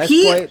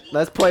can't.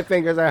 Let's point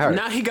fingers at her.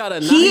 Now he got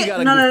a.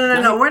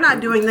 No. We're not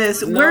doing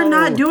this. We're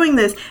not doing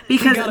this He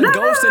because got a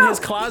ghost in his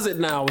closet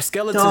now, a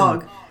skeleton.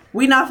 dog.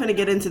 We not finna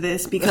get into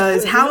this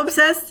because how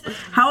obsessed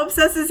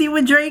is he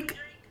with Drake?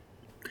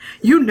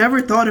 You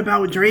never thought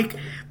about Drake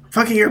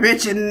fucking your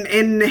bitch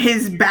in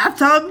his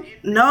bathtub?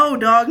 No,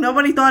 dog.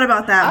 Nobody thought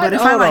about that. But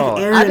if I Hold like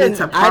on. Aaron, it's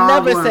a problem. I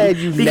never said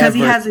you because he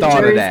never has a thought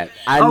of jersey. that.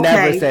 I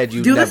never said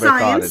you do never the thought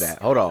science. of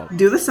that. Hold on.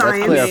 Do the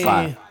science. Let's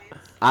clarify.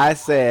 I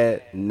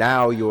said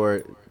now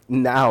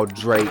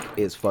Drake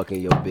is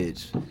fucking your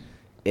bitch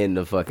in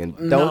the fucking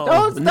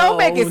don't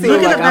make it seem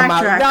Look at like the I'm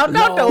backtrack. out.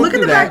 No, don't Look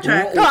at do the that.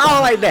 backtrack. No, I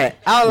don't like that.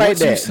 I don't like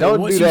that.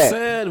 Don't What do you that.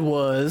 said said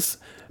was,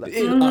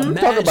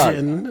 Talk about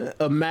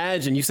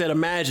imagine. You said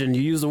imagine.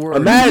 You used the word.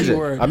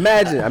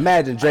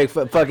 Imagine Drake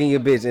fucking your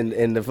bitch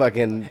in the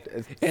fucking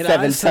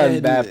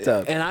 7-ton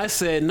bathtub. And I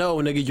said, no,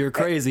 nigga, you're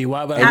crazy.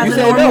 Why would I? As a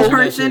normal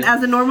person,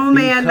 as a normal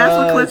man, that's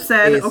what Cliff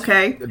said.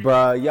 Okay,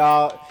 bro,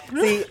 y'all.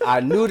 See,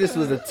 I knew this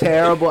was a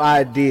terrible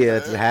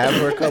idea to have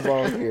her come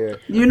on here.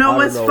 You know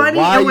what's funny?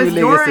 It was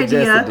your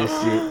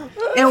idea.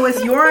 It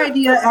was your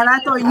idea, and I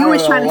thought you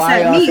was trying to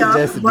set me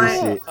up.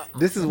 But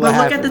this is what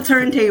happened. Look at the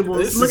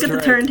turntables. Look at the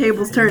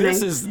turntables turning.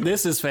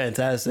 This is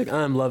fantastic.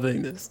 I'm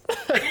loving this.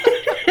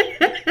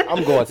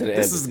 I'm going to the embassy.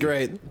 This is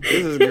great.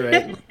 This is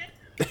great.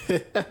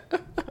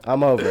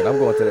 I'm over it. I'm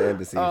going to the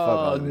embassy.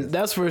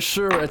 That's for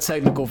sure a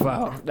technical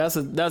foul. That's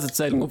a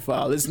technical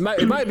foul. It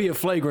might be a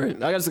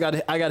flagrant. I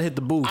gotta hit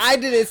the booth. I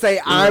didn't say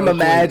I'm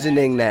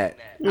imagining that.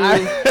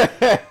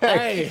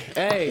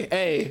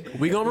 Hey,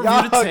 we gonna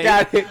review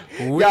the tape.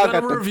 We're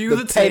gonna review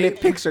the tape. Painted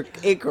picture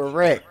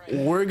incorrect.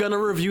 We're gonna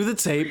review the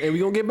tape and we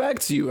gonna get back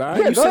to you. All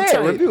right? Yeah, go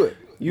ahead. Review it.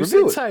 You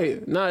sit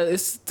tight. No,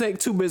 it's take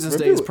 2 business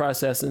days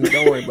processing.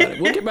 Don't worry about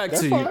it. We'll get back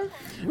to you.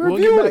 We'll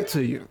get back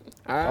to you.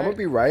 All right? I'm gonna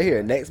be right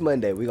here next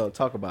Monday. We're gonna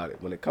talk about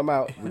it. When it come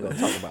out, we're gonna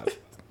talk about it.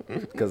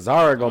 Cause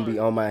Zara gonna be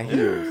on my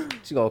heels.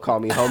 She gonna call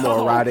me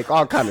homoerotic,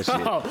 all kind of shit.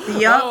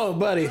 Oh,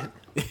 buddy.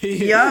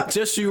 Yup.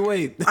 Just you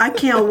wait. I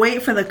can't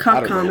wait for the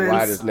cup comments.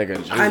 Why this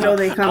nigga I know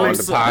they coming. on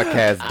the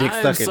podcast dick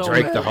sucking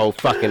Drake the whole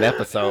fucking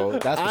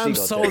episode. That's what I'm she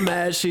so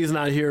mad she's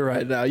not here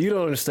right now. You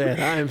don't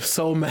understand. I am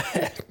so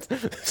mad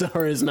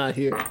Zara's not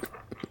here.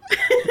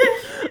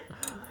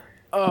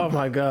 Oh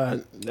my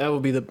god. That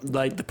would be the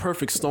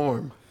perfect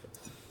storm.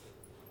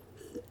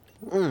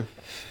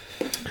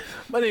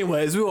 But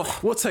anyways,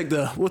 we'll take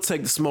the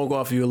smoke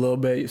off you a little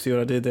bit. You see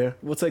what I did there?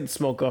 We'll take the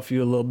smoke off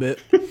you a little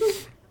bit.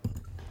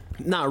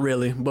 Not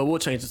really, but we'll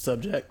change the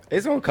subject.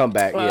 It's gonna come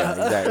back. Yeah,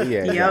 exactly.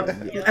 Yeah. Yep.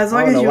 Exactly. As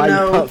long as you why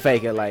know. You pump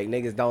faking like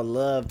niggas don't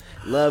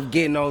love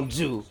getting on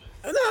Jew.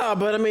 Nah,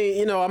 but I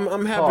mean,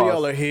 I'm happy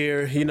y'all are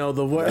here.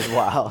 The word. That's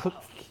wild.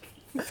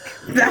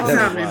 That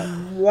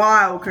sounded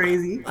wild,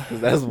 crazy.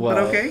 That's wild.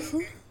 But okay.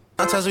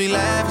 Sometimes we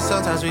laugh and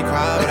sometimes we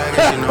cry, but I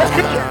guess you know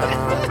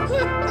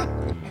now.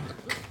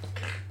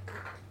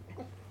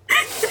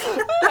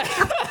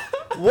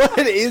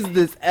 What is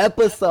this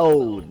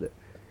episode?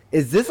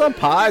 Is this a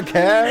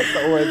podcast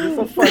or is this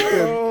a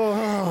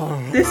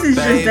fucking? This is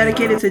just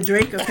dedicated to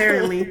Drake,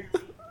 apparently.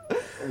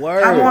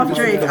 Word. I'm off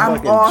Drake.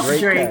 I'm off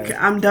Drake.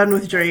 Cast. I'm done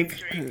with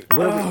Drake.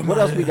 What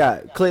else we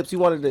got? Clips. You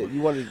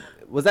wanted.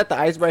 Was that the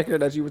icebreaker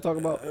that you were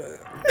talking about?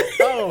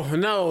 Oh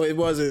no, it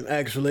wasn't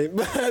actually.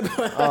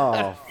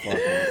 Oh, fuck.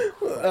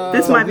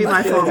 This might be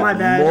my fault. My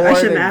bad. I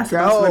shouldn't ask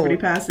about celebrity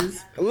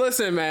passes.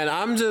 Listen, man,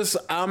 I'm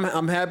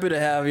happy to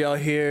have y'all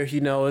here.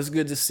 It's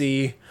good to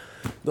see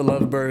the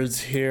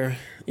Lovebirds here.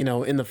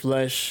 In the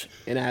flesh,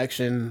 in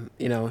action.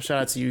 Shout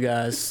out to you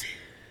guys.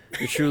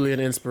 You're truly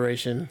an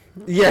inspiration.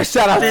 Yeah,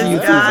 shout out to you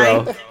too,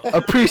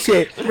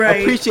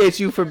 bro. Appreciate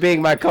you for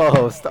being my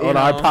co-host on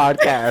our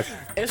podcast.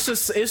 It's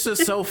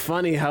just so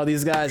funny how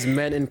these guys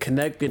met and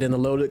connected in the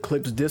Loaded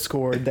Clips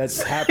Discord. That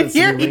happens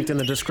to be linked in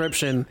the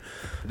description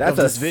of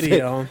this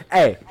video.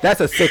 Hey,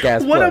 that's a sick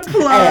ass plug. What a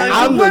plug! Hey,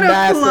 I'm the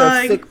master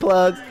of sick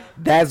plugs.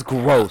 That's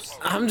gross.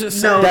 I'm just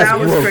saying. No, that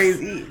was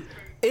crazy.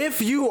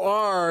 If you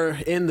are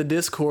in the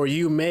Discord,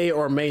 you may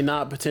or may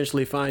not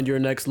potentially find your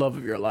next love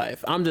of your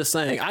life. I'm just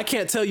saying. I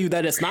can't tell you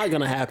that it's not going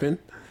to happen.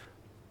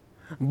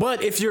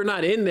 But if you're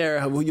not in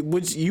there,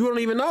 which you don't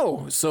even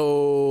know.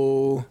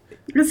 So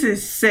this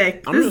is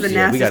sick. This is the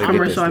nastiest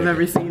commercial I've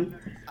ever seen.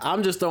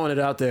 I'm just throwing it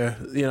out there.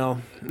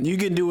 You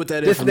can do with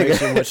that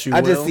information what you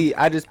will.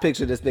 I just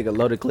picture this nigga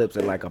Loaded Clips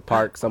in like a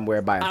park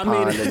somewhere by a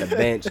pond and a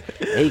bench.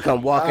 And he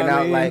come walking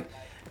out like,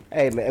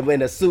 hey man,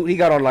 in a suit. He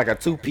got on like a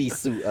 2-piece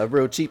suit, a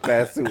real cheap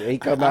ass suit. And he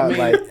come out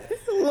like,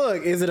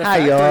 look, is it a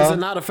fact or is it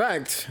not a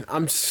fact?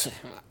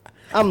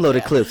 I'm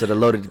Loaded Clips of the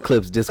Loaded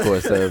Clips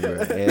Discord server,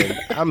 and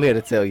I'm here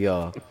to tell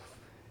y'all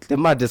that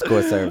my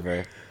Discord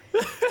server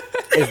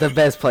is the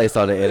best place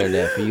on the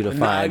internet for you to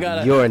find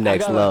your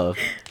next love.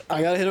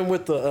 I gotta hit him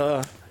with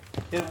the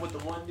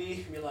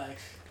 1D. Be like,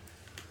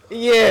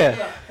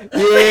 yeah,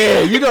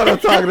 you know what I'm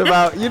talking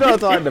about. You know what I'm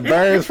talking about. The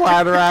birds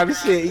flying around and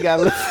shit. You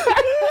gotta look.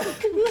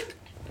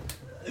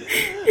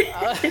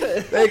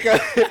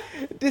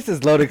 This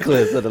is Loaded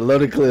Clips of the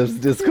Loaded Clips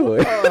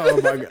Discord.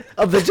 Oh my god!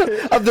 of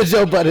the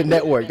Joe Budden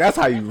Network. That's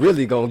how you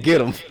really gonna get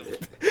them. Of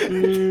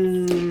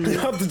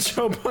the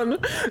Joe Budden,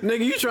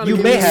 nigga, you trying to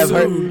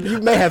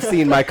You may have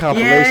seen my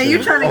compilation. Yeah,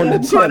 you trying to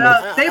get caught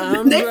up. They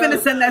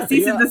finna send that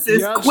cease and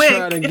desist quick.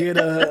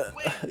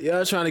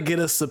 Y'all trying to get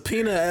a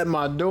subpoena at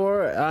my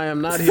door. I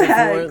am not here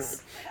for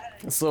it.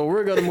 So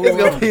we're gonna move on. It's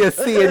gonna be a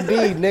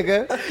C&D,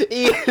 nigga.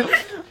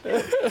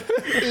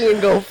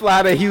 Ian gonna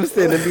fly to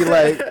Houston and be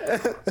like,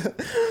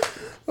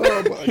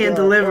 can't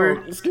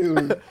deliver. Excuse me.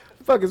 What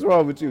the fuck is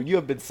wrong with you? You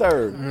have been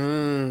served.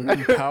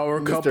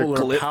 Power couple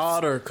or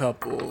powder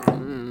couple.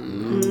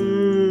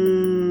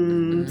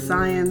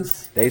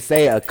 Science. They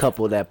say a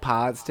couple that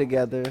pods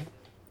together.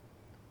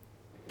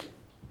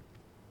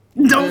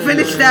 Don't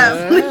finish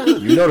that.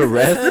 You know the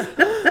rest.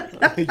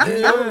 You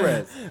know the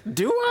rest.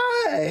 Do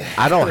I?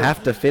 I don't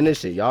have to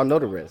finish it. Y'all know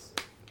the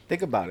rest.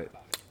 Think about it.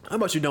 How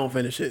about you don't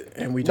finish it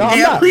and we No, just... I'm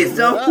Yeah, not. please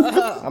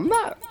don't. I'm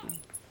not.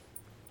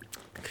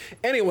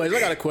 Anyways, I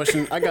got a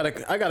question. I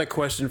got a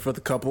question for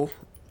the couple.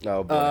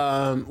 No,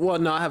 boy. Well,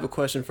 no, I have a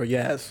question for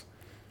Yaz.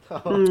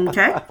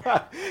 Okay.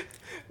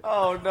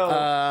 Oh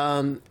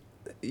no.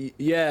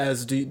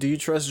 Yaz, do you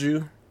trust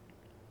Jew?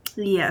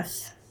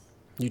 Yes.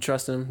 You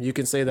trust him? You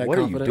can say that What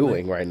are you confidently?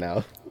 doing right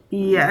now?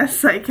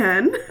 Yes, I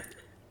can.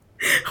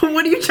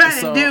 What are you trying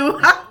So- to do?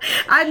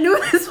 I knew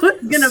this was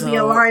gonna be a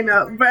So-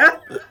 lineup,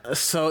 bro.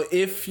 So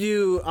if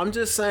you, I'm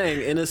just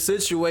saying, in a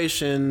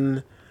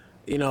situation,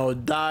 you know,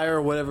 dire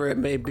or whatever it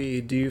may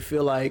be, do you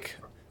feel like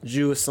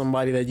Jew is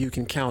somebody that you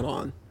can count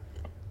on?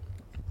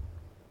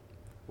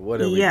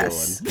 What are we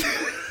Yes. doing?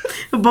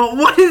 But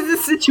what is the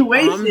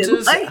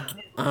situation?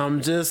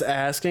 I'm just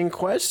asking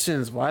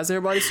questions. Why is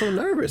everybody so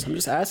nervous? I'm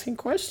just asking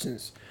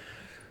questions.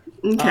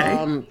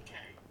 Okay.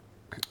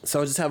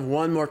 So I just have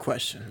one more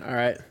question, all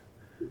right?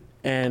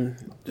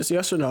 And just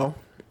yes or no.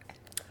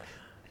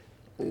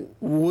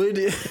 Would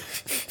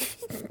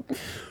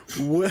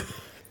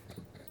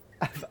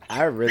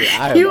I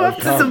am you up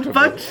to some uncomfortable.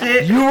 fuck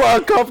shit. You were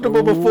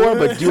uncomfortable before,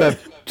 but you have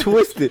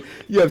twisted.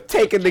 You have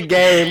taken the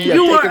game. You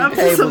You have are taken up the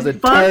to tables some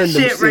and fuck turned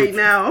them shit right seats.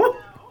 now.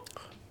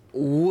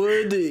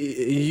 would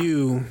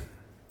you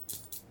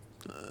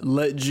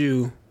let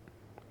Jew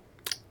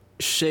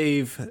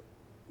shave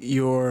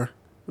your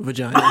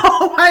vagina?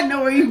 Oh, I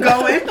know where you're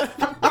going.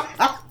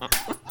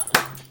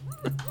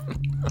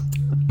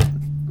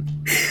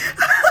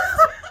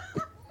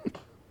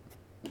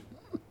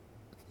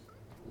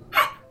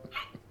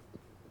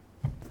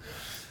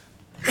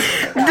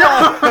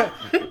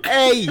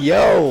 Hey,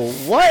 yo,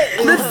 what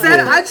is The setup,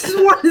 this? I just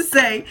want to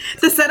say,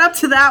 the setup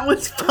to that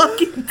was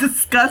fucking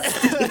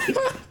disgusting.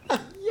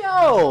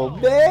 Yo,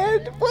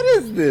 man, what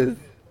is this?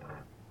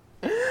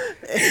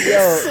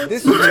 Yo,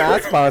 this is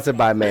not sponsored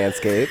by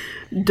Manscaped.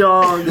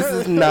 Dog. This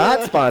is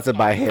not sponsored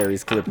by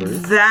Harry's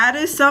Clippers. That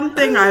is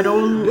something I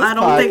don't think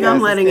Podcast I'm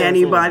is letting canceled.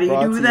 anybody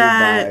Brought to do you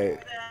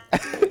that. by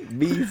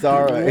Me,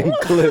 Zara, and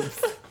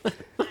Clips.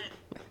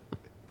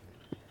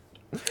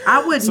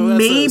 I would So that's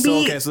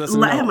maybe so that's a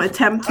let no. him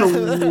attempt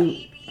to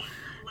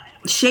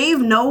shave.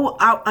 No,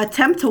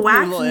 attempt to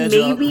wax. little edge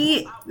up.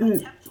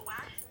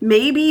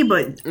 Maybe,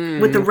 but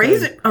with the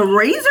razor, a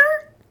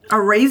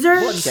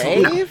razor.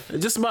 Shave?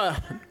 Just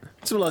about.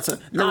 Just about A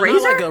razor? Not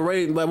like a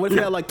razor. But what if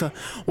you had like the?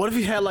 What if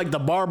you had like the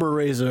barber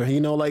razor? You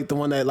know, like the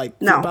one that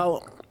like No. flip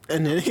out,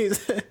 and then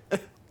he's,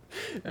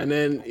 and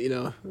then you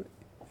know,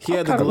 he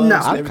had the Kind of- gloves. No.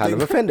 and I'm everything. kind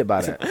of offended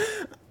by that.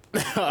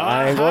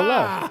 I ain't gonna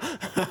lie.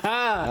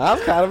 I'm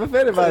kind of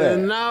offended by that.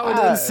 Now it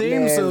doesn't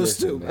seem Man, so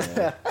listen, stupid.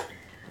 man.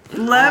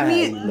 Let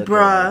me, ain't looking at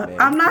bruh.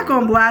 that, I'm not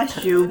gonna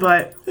blast you,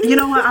 but you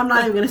know what? I'm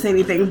not even gonna say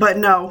anything. But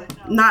no,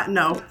 not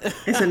no.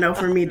 It's a no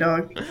for me,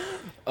 dog.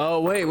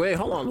 Oh wait,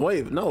 hold on,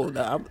 wait, no,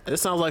 it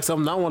sounds like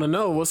something I want to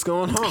know. What's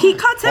going on? He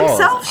cuts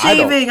himself I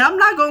don't- shaving. I'm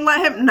not gonna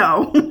let him.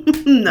 No,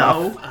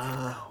 no.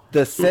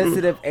 The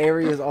sensitive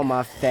areas on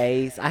my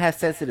face. I have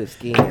sensitive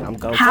skin. I'm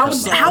going. How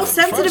First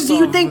sensitive do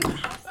you off- think?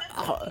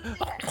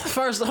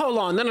 First, hold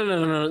on, no,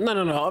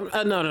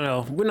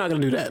 we're not gonna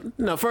do that.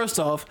 No, first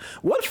off,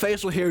 what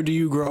facial hair do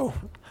you grow?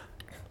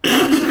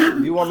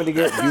 You want me to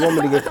get? You want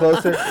me to get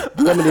closer?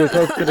 You want me to get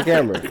closer to the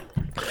camera?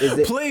 Is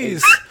it?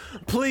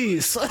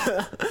 Please,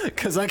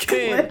 because I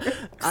can't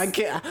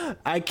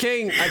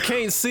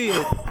see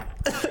it.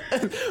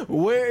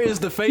 Where is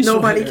the facial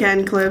Nobody hair?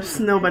 can clips.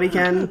 Nobody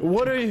can.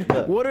 What are you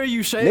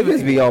Niggas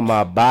shaving? be on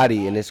my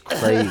body and it's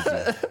crazy.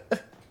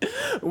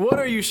 What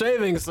are you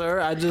shaving, sir?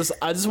 I just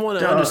want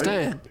to Dog.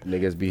 understand.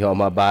 Niggas be on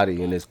my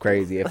body and it's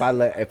crazy. If I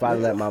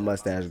let my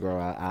mustache grow,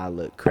 I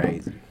look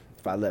crazy.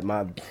 If I let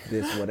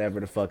this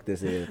whatever the fuck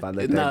this is, if I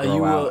let that Nah, grow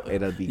you out, will-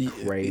 it'll be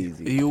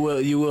crazy. You will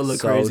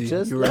look So crazy.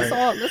 just You're let's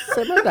right. let's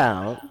simmer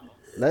down.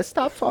 Let's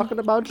stop talking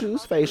about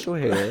Drew's facial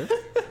hair.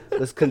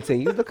 Let's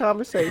continue the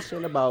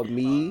conversation about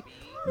me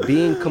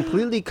being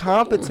completely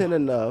competent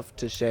enough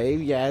to shave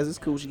Yaz's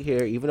coochie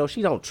hair, even though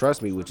she don't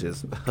trust me, which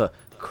is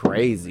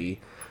crazy.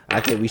 I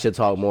think we should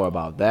talk more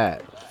about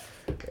that,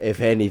 if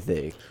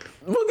anything.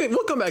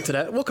 We'll come back to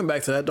that. We'll come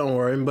back to that. Don't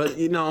worry. But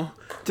you know,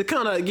 to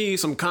kind of give you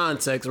some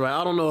context, right?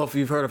 I don't know if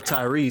you've heard of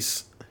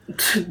Tyrese.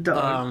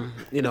 Dog.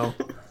 You know,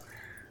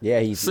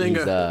 Yeah, he's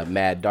Singer.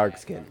 mad dark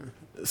skin.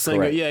 singer.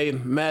 Correct. Yeah,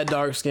 mad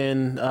dark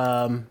skin.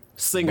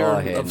 Singer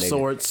Bald head of nigga.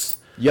 sorts.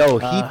 Yo,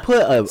 he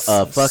put a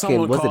fucking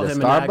someone was it called a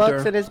him an Starbucks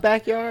actor. in his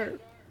backyard?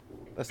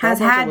 A Has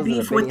Starbucks or had was it a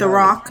beef with Benihana's? The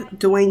Rock,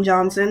 Dwayne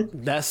Johnson.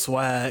 That's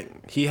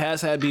swag. He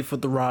has had beef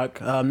with The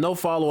Rock. No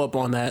follow up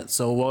on that,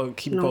 so we'll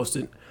keep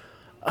posted.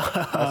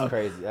 That's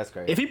crazy. That's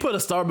crazy. If he put a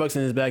Starbucks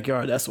in his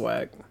backyard, that's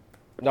swag.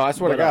 No, I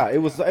swear to But, God, it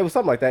was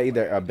something like that.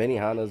 Either a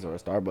Benihana's or a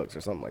Starbucks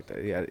or something like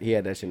that. He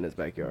had that shit in his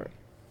backyard.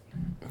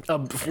 Wait, hold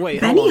on.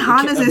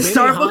 Benihana's and A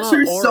Starbucks Benihana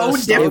are or so a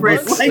Starbucks?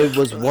 different. Like- It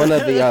was one or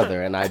the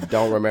other, and I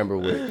don't remember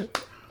which.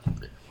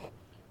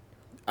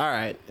 All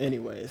right.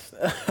 Anyways,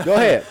 Go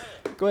ahead,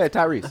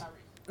 Tyrese.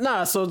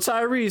 nah. So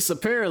Tyrese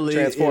apparently, you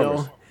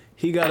Transformers. know,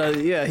 he got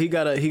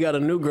a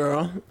new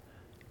girl,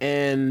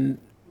 and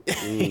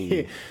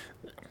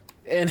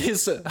and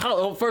his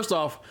first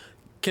off,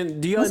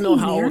 do you guys know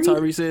how old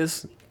Tyrese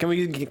is? Can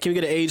we get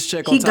an age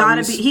check on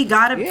Tyrese? He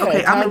gotta be.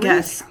 Okay, I'm gonna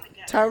guess.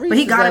 Tyrese, but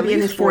he gotta be in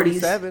his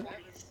 40s.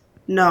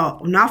 No,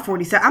 not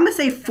 47. I'm gonna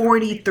say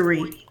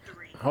 43.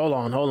 Hold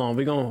on.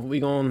 We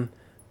gonna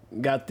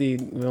get the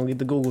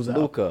Googles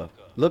out.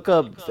 Look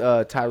up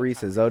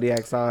Tyrese's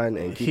zodiac sign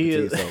and keep it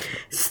to yourself.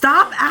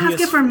 Stop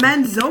asking for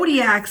men's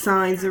zodiac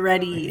signs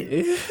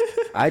already.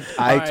 I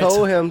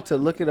told him to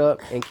look it up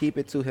and keep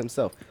it to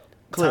himself.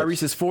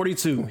 Tyrese is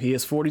 42. He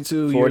is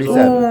 42 47.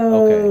 years old.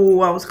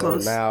 Oh, I was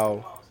close.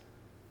 So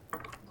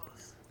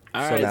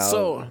now,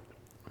 so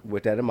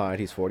with that in mind,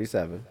 he's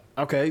 47.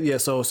 Okay, yeah.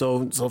 So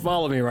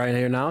follow me right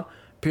here now.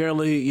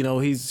 Apparently, you know,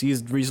 he's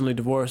recently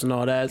divorced and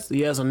all that.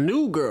 He has a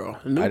new girl,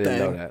 I didn't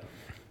know that.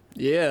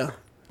 Yeah,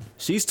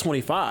 she's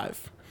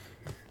 25.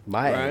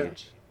 My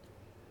age.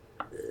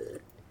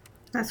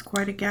 That's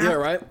quite a gap. Yeah,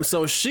 right.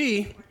 So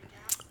she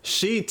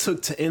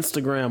took to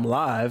Instagram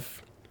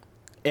Live,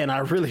 and I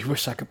really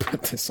wish I could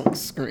put this on the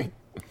screen.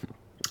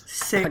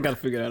 Sick. I gotta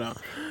figure that out.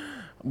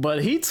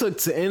 But he took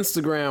to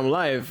Instagram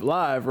live,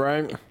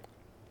 right?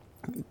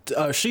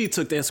 She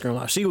took to Instagram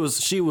Live. She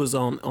was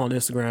on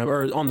Instagram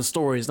or on the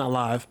stories, not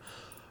live,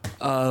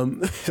 of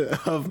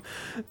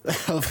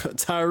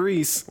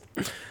Tyrese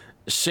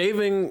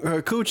shaving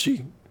her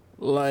coochie,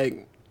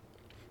 like,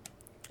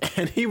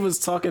 and he was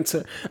talking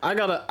to.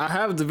 I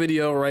have the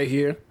video right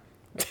here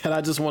that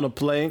I just want to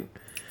play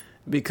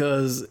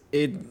because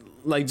it,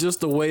 like,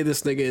 just the way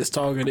this nigga is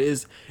talking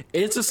it's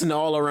just an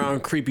all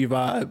around creepy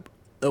vibe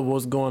of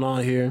what's going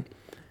on here,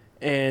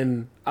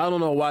 and I don't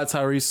know why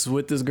Tyrese is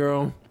with this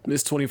girl.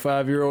 This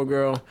 25-year-old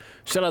girl.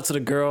 Shout out to the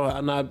girl.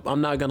 I'm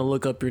not gonna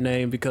look up your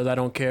name because I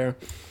don't care.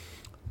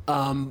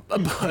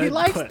 He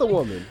likes the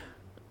woman.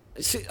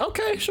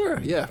 Okay, sure,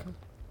 yeah.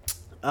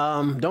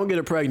 Don't get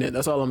her pregnant.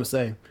 That's all I'm gonna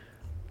say.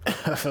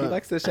 He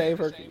likes to shave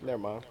her. Never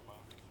mind.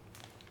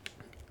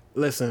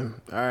 Listen,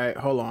 all right,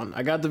 hold on.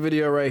 I got the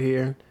video right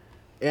here,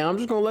 and I'm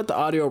just gonna let the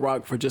audio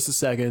rock for just a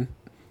second,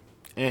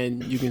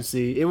 and you can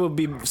see. It would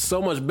be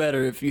so much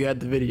better if you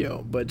had the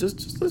video, but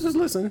just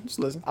listen. Just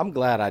listen. I'm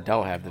glad I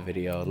don't have the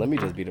video. Let me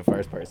just be the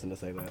first person to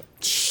say that.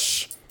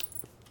 Shh.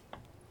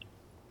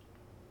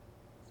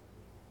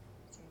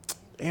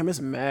 Damn, it's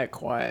mad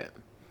quiet.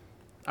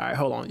 All right,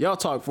 hold on. Y'all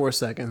talk for a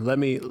second. Let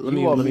me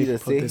to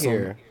sit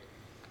here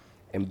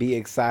and be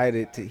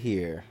excited to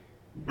hear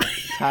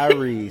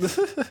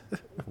Tyrese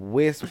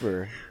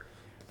whisper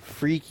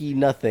freaky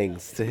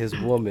nothings to his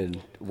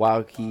woman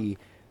while he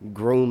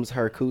grooms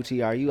her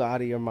coochie. Are you out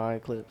of your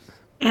mind, Clips?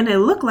 And it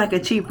looked like a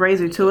cheap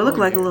razor too. It looked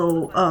like a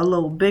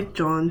little Big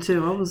John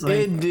too. I was like,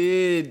 it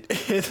did.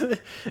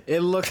 It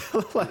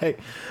looked like.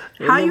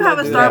 How you have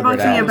a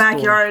Starbucks in your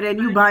backyard and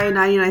you buy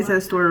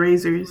 99-cent store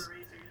razors?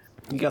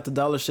 You got the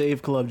Dollar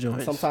Shave Club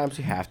joints. Sometimes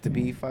you have to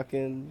be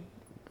fucking.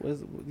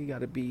 You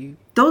gotta be.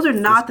 Those are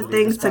not the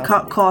things to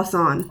cut costs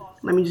on.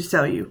 Let me just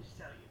tell you.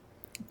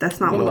 That's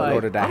not what. In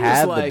order to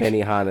have the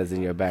Benihanas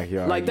in your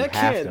backyard, like, you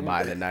have to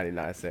buy the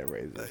 99-cent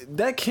razor.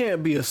 That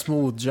can't be a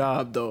smooth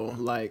job though.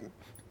 Like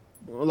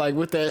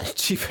with that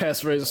cheap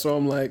ass razor. So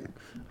I'm like,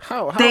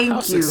 how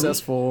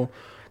successful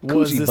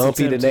was this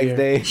bumpy the next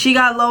day? She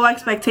got low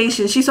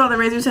expectations. She saw the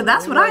razor and said,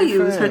 "That's what I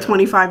use." Her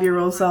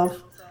 25-year-old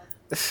self.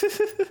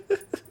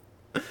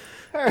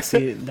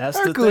 See, that's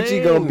her the coochie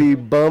thing. gonna be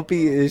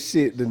bumpy as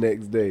shit the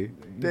next day.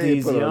 They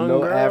These put on young no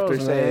girls,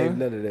 aftershave, man.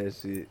 none of that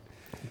shit.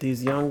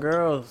 These young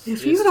girls.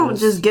 If you don't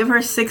just give her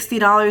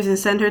 $60 and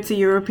send her to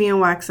European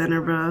Wax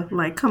Center, bro,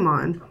 like, come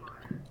on.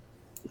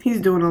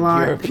 He's doing a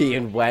lot.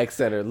 European Wax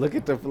Center. Look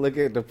at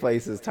the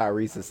places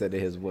Tyrese has said to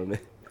his women.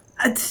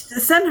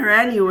 Send her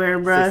anywhere,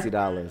 bro.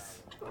 $60.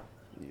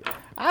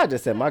 I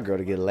just sent my girl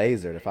to get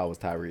lasered if I was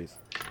Tyrese.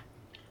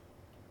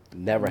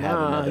 Never have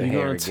another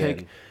hair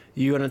again.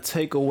 You're gonna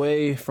take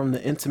away from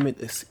the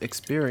intimate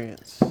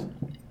experience. All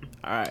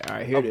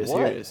right. Here it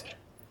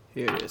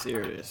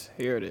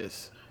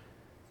is.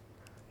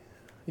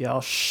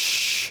 Y'all,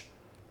 shh.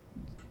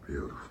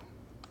 Beautiful.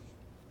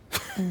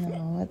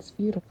 No, it's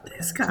beautiful.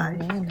 This guy.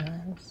 It's very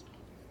nice.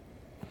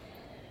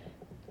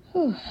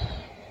 Whew.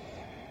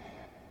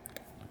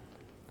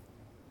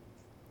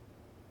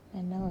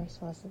 I know we're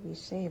supposed to be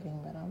shaving,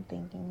 but I'm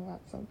thinking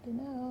about something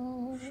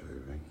else.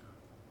 Shaving.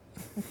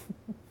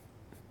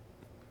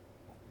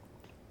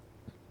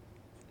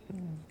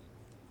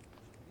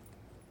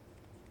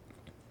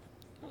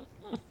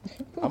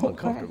 I'm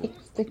uncomfortable. Why are you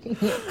sticking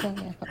your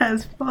tongue out?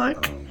 As fuck.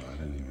 I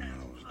didn't even know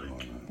I was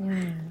doing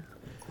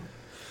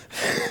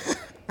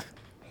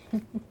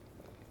that.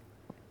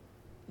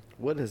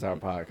 What has our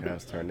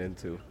podcast turned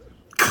into?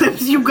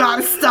 Clips, you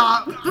gotta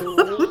stop.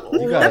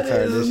 You gotta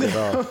turn this shit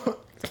off.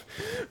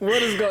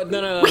 What is going?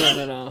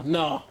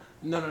 No.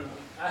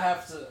 I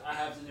have to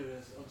do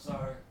this. I'm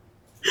sorry.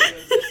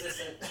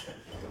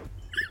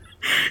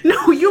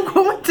 No, you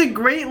go into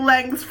great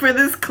lengths for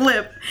this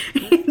clip.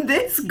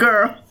 This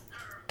girl.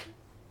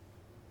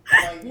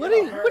 What are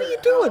you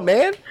doing,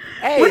 man?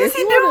 Hey, What is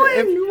he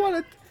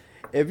doing?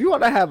 If you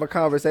want to have a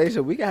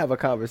conversation, we can have a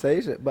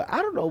conversation. But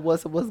I don't know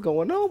what's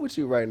going on with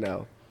you right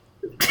now.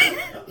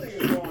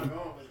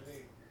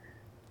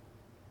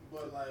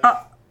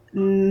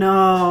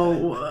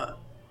 No.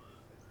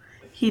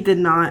 He did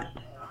not.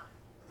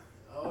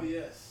 Oh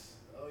yes.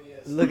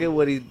 Look at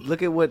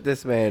what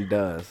this man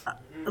does.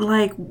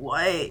 Like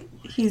what?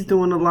 He's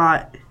doing a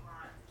lot.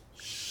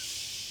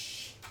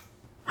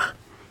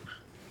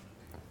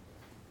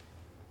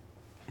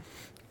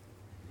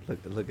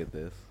 Look at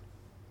this.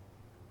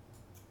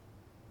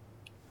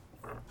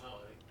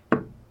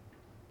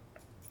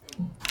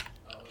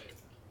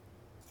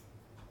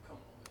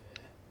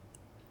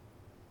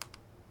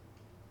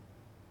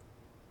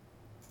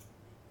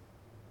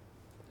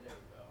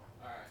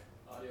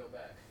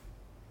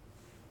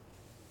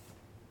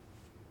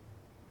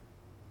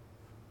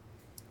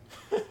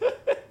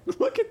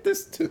 Look at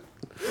this too.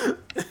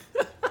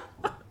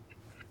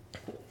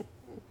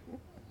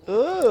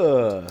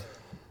 Ugh.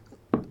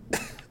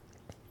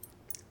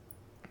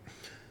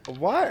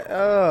 Why?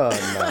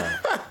 No.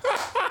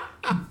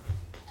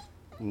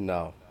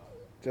 No.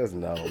 Just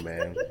no,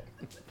 man.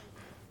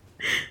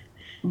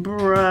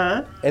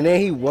 Bruh. And then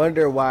he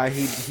wonder why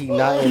he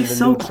not in the He's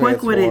so new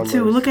quick with it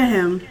too. Transformers. Look at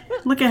him.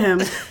 Look at him.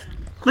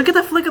 Look at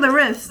the flick of the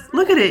wrist.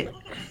 Look at it.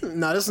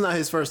 No, this is not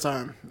his first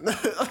time.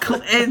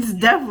 It's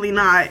definitely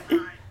not.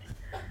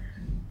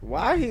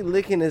 Why he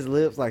licking his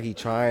lips like he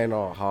trying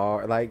all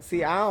hard? Like,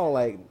 see, I don't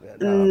like. Nah,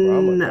 bro,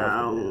 I'm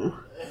No.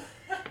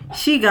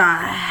 She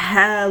got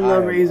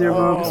hella razor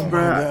bumps,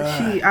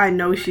 bruh. I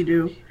know she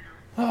do.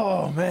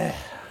 Oh man.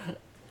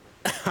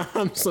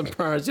 I'm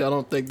surprised y'all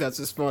don't think that's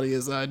as funny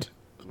as I do.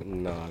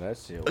 No, that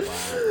shit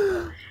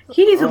wild.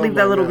 He needs to leave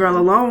that little girl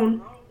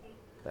alone.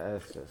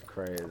 That's just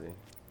crazy.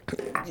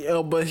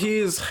 Yo, but he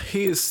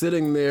is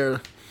sitting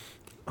there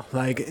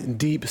like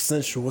deep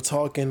sensual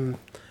talking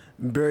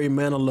Barry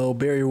Manilow,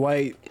 Barry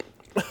White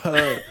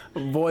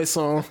voice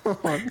on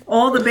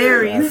All the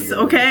berries,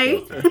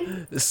 okay?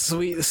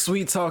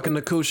 sweet talking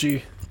to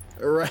Coochie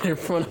right in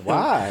front of him.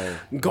 Why?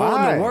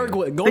 Going to work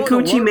with The going to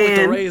work coochie with the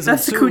man. razor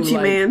That's the too, coochie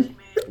like, man.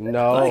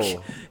 No. Like,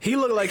 he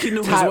looked like he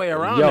knew his way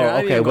around yo, there. I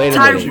okay, didn't wait a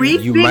go- minute.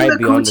 Tyrese You being might the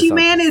be onto coochie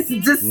man is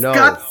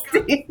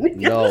disgusting.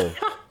 No.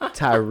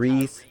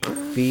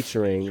 Tyrese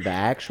featuring the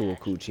actual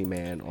Coochie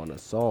Man on a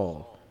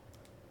song.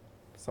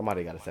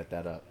 Somebody got to set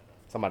that up.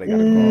 Somebody got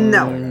to call. No.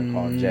 Somebody gotta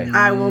call Jay.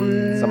 I will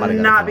Somebody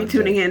gotta not call be Jay.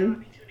 tuning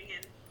in.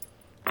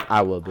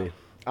 I will be.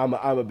 I'm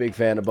a big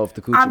fan of both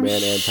the Coochie I'm Man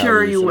and Tyrese.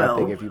 sure you and I will.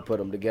 think if you put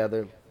them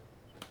together,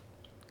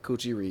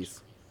 Coochie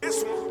Reese.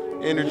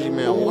 Energy,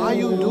 man. Why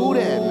you do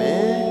that,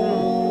 man?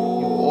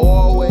 You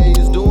always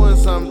doing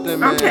something,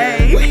 man.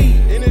 Okay.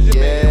 Energy,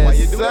 man. Why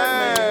you do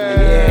that, man?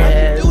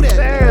 Yes, Why you do that,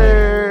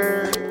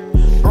 sir.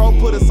 man? Bro,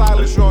 put a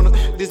silencer on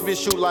this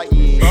bitch shoot like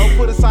Bro,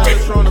 put a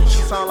silencer on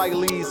she sound like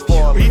Lee's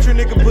fall. Feature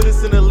nigga put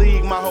us in the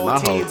league, my whole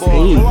team ball.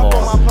 Pull up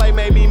on my play,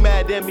 made me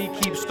mad, then me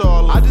keep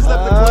stalling. I just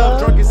left the club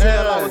drunk as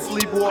hell, I was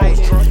sleepwalking.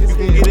 You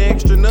can get an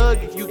extra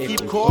nug if you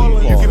keep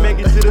calling. You can make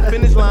it to the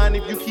finish line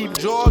if you keep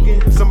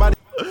jogging.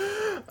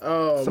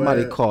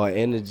 Somebody call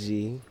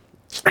Energy.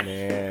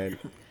 Man.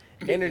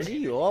 Energy,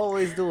 you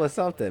always doing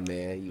something,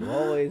 man. You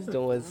always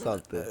doing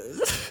something.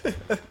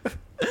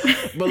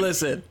 But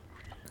listen,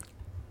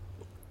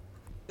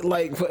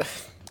 like,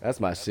 That's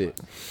my shit.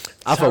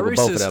 I fuck with Tyrese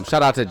both of is- them.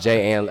 Shout out to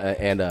Jay and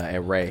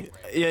Ray.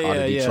 All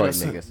the Detroit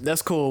that's, niggas.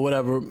 that's cool.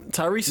 Whatever.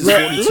 Tyrese is Look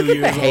 42 at the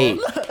years hate. old.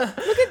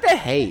 Look at the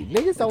hate.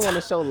 Niggas don't want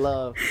to show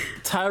love.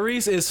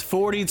 Tyrese is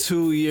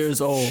 42 years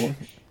old.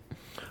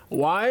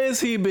 Why is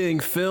he being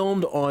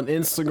filmed on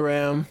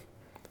Instagram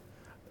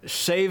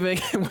shaving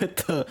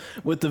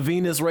with the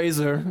Venus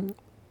razor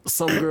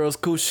some girl's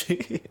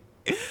coochie?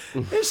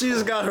 And she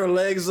just got her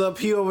legs up.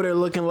 He over there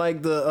looking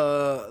like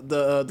the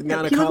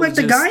gynecologist. He looked like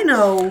the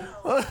gyno.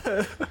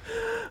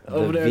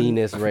 over The there.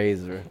 Venus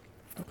Razor.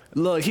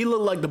 Look, he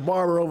looked like the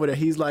barber over there.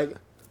 He's like,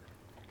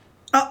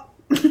 Oh,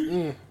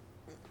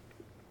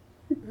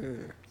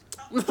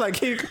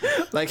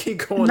 like he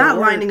going not to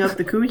work. lining up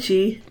the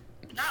coochie.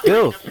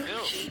 Filth.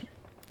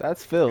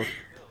 That's filth.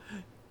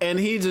 And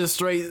he just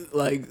straight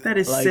like That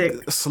is like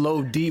sick.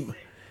 slow deep.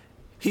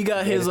 He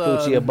got His his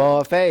coochie a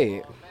bald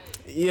fade.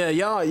 yeah,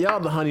 y'all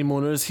the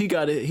honeymooners. He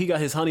got it. He got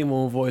his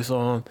honeymoon voice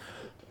on,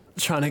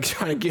 trying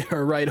to get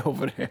her right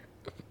over there.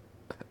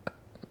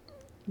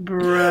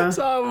 Bruh.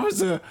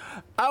 So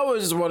I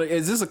was just wondering,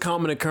 is this a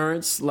common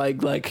occurrence? Like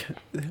do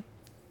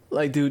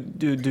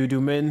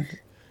men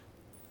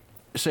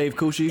shave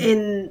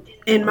coochie?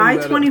 In my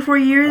better. 24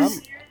 years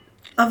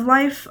of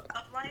life,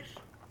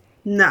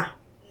 nah.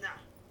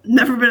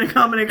 Never been a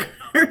common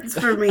occurrence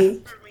for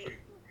me.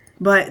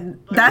 But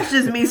that's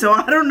just me, so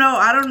I don't know.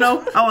 I don't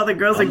know how other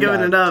girls are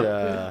giving it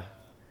up.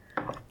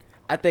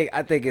 I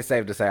think it's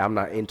safe to say I'm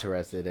not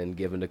interested in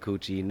giving the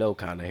coochie no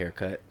kind of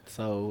haircut.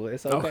 So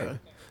it's okay. Okay.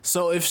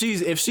 So if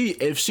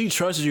she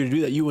trusted you to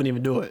do that, you wouldn't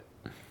even do it.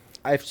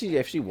 If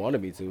she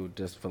wanted me to,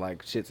 just for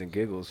like shits and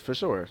giggles, for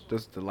sure,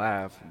 just to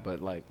laugh.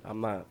 But like,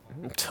 I'm not.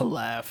 To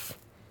laugh.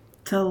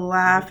 To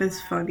laugh is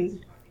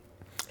funny.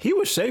 He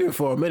was shaving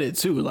for a minute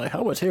too. Like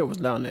how much hair was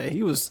down there?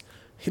 He was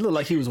He looked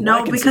like he was No,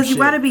 whacking because some you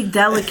gotta shit. be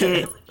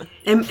delicate.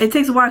 And it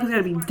takes a while because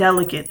you gotta be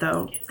delicate,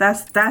 though.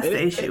 That's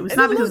the issue. It's it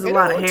not don't because look- of a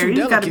lot it of don't hair. look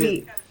You too gotta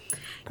be.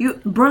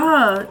 delicate.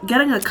 Bruh,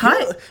 getting a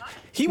cut?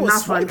 He was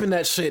Not fun. swiping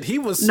that shit. He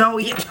was No,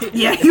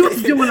 yeah, he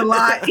was doing a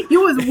lot. He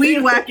was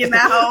weed whacking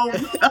that hoe.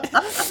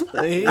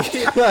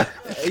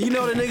 you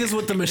know the niggas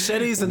with the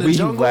machetes in the We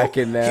jungle.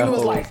 whacking that He was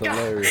hole. like, It's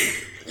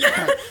hilarious.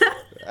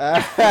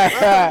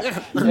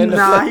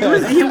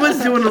 Nah, he was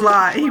doing a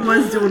lot. He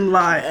was doing a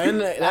lot.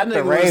 and that At the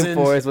nigga was in.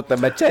 rainforest with the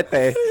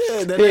machete.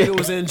 That nigga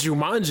was in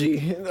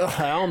Jumanji.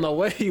 I don't know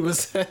where he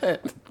was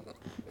at.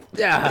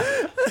 Yeah.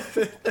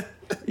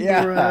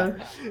 Yeah.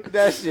 Bruh.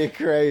 That shit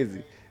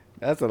crazy.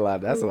 That's a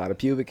lot of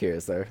pubic hair,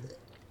 sir.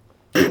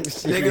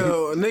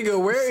 Nigga,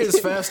 where is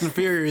Fast and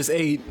Furious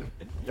 8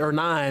 or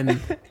 9?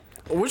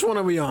 Which one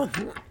are we on?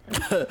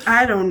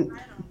 I don't.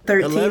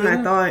 13, 11?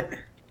 I thought.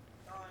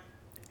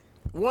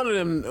 One of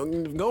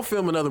them. Go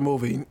film another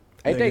movie.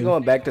 Ain't they nigga.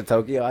 going back to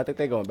Tokyo? I think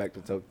they going back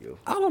to Tokyo.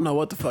 I don't know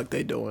what the fuck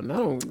they doing. I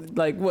don't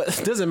like what.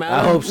 Doesn't matter.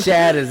 I hope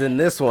Shad is in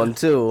this one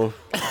too.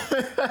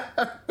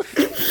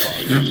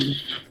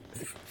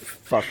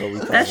 Fuck are we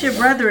talking That's your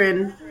about?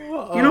 brethren.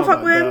 You don't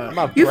fuck with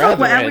My him? You fuck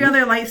with brethren. every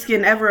other light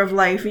skin ever of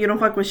life. You don't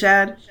fuck with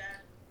Shad?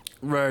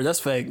 Right, that's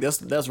fake.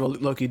 That's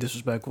low key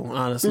disrespectful.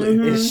 Honestly.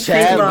 Is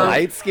Shad Fake love.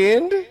 light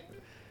skinned?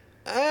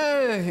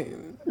 Hey,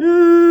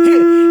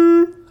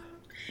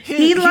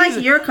 He like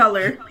he's- your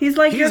color. He's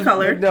like your he's-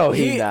 color. No,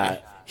 he's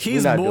not.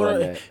 He's We're not doing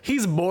that.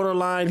 He's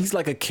borderline. He's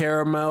like a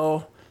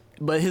caramel,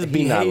 but his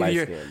He not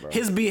behavior, light-skinned, bro.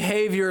 his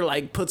behavior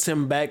like puts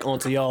him back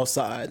onto y'all's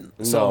side.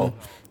 So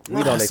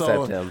we don't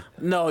so, accept him.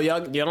 No,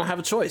 y'all don't have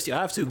a choice. You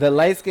have to. The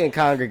light skinned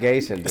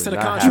congregation does in the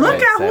not contract. have Look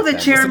to at who accept the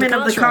that. chairman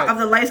of the contract. of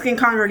the light skin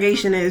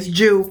congregation is.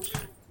 Jew.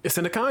 It's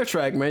in the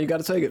contract, man. You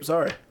got to take it.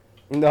 Sorry.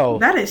 No,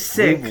 That is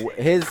sick.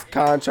 His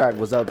contract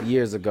was up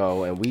years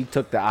ago, and we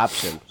took the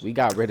option. We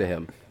got rid of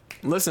him.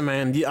 Listen,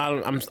 man. I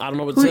don't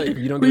know what to Who- say.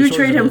 You don't who get a you choice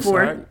trade in him this, for?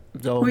 alright?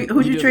 So,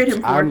 Who'd you do trade it.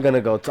 him for? I'm gonna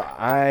go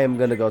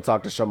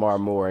talk to Shamar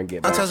Moore and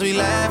get back. Sometimes we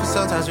laugh, and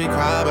sometimes we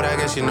cry, but I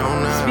guess you know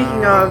now.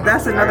 Speaking of,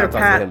 that's I another gotta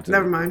talk to him path. too.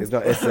 Never mind.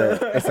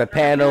 It's a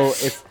panel.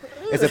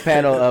 It's a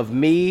panel of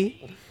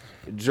me,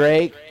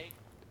 Drake,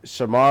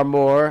 Shamar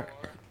Moore,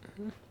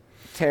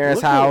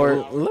 Terrence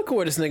Howard. Look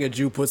where this nigga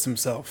Jew puts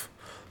himself.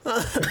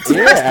 Yeah,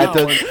 at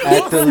the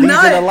Legion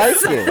nuts. of Light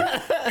Skin.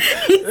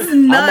 He's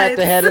I'm at the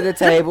nuts. head of the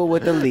table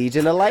with the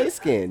Legion of Light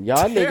Skin.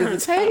 Y'all niggas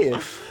is hating.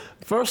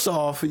 First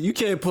off, you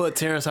can't put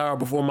Terrence Howard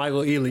before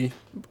Michael Ealy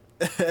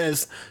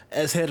as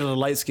head of the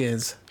light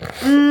skins.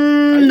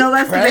 No,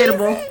 that's crazy?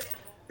 debatable.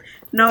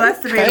 No,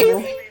 that's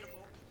debatable.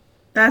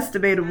 That's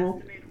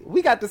debatable.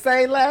 We got the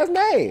same last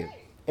name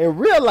in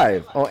real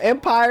life on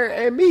Empire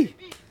and me.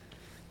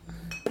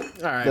 All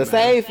right, The man.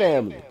 same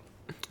family.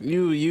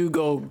 You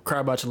go cry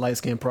about your light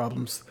skin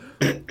problems.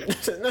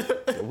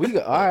 We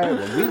go, all right.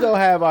 When we go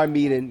have our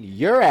meeting,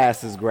 your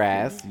ass is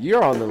grass.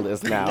 You're on the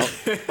list now.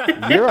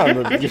 You're on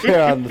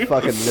the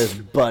fucking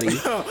list, buddy.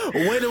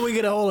 When do we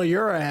get a hold of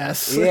your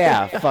ass?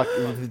 Yeah, fuck,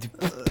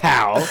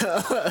 pal.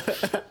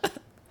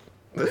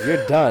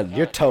 You're done.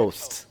 You're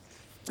toast.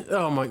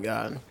 Oh my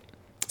god.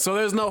 So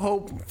there's no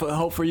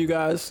hope for you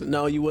guys.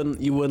 No, you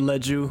wouldn't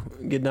let you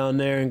get down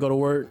there and go to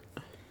work.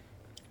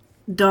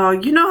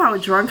 Dog, you know how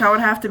drunk I would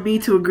have to be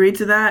to agree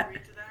to that?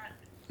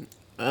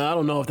 I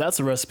don't know if that's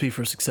a recipe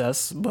for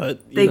success,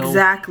 but you know,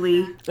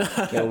 Exactly.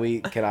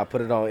 Can I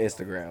put it on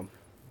Instagram?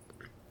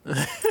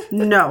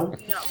 No.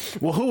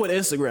 well, who would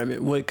Instagram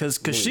it? Because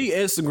she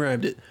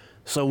Instagrammed it.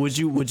 So would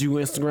you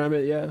Instagram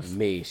it? Yes.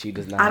 Me. She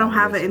does not. I don't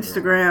have an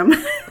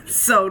Instagram.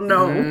 So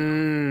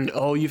no.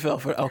 Oh, you fell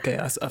for. Okay,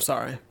 I'm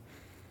sorry.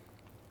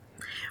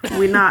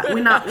 We're not putting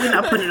it on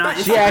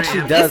Instagram. She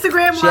actually does.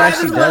 Instagram She Live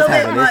actually is a does little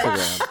have bit an much.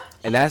 Instagram,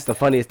 and that's the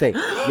funniest thing.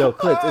 Yo,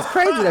 Clips, it's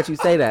crazy that you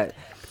say that.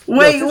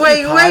 Wait.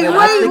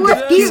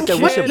 I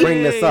think we should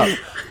bring this up.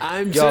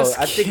 I'm Yo, just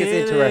I think kidding.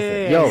 it's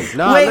interesting. Yo,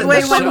 nah, Wait,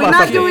 let's talk we're about not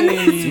something. doing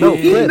this. No,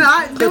 He's Clips,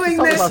 not Clips, doing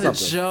let's this. talk about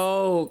It's a something.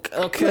 joke.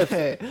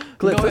 Okay.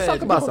 Clips, Go let's talk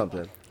ahead. about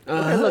something.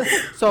 Okay, look.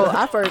 So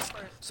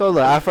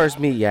I first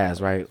meet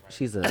Yaz, right?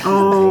 She's a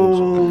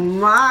Oh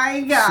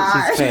my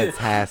god. she's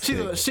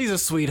fantastic. She's a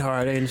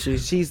sweetheart, ain't she?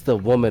 She's the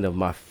woman of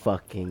my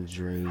fucking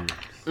dream.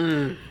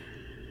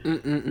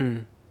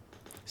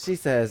 She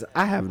says,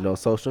 I have no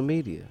social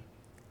media.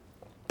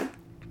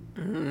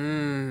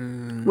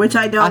 Which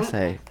I I don't.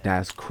 say,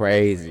 that's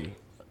crazy.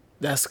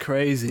 That's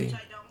crazy.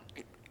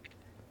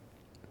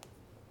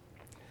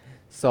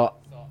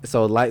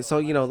 So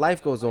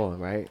life goes on,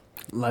 right?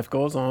 Life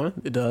goes on.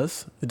 It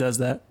does. It does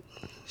that.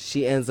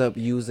 She ends up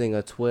using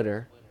a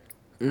Twitter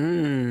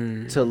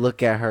to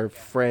look at her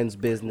friend's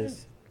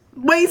business.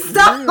 Wait,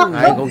 stop.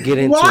 I ain't gonna get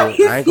into Why it.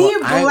 is I ain't he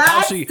gonna- I ain't-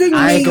 blasting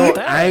I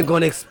ain't me?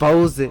 gonna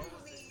expose it.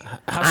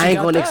 How I she ain't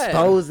got gonna that?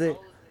 expose it.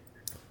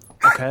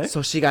 Okay.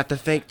 So she got the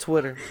fake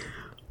Twitter.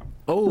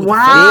 Oh,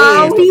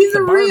 Wow, Yeah, he's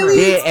the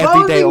really Yeah,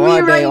 every day, exposing all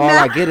me day, right all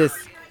now. I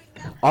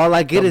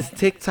get is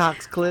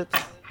TikToks clips.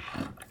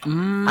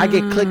 I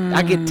get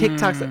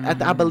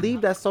TikToks. I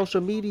believe that's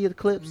social media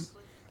clips.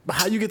 But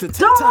how you get the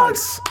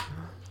TikToks?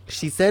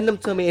 She sent them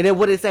to me, and then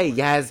what did it say?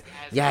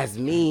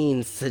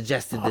 Yasmin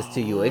suggested this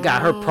to you. It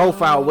got her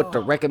profile with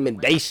the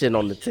recommendation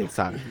on the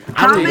TikTok.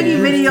 How many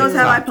videos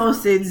have I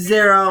posted?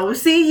 0.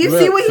 See,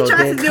 see what he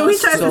tries to do. He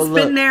tries to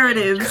spin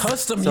narratives.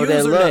 Custom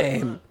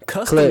username.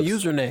 Custom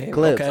username.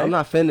 Clips. Okay. I'm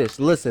not finished.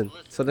 Listen.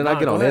 So then I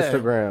get on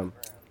Instagram.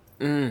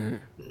 I'm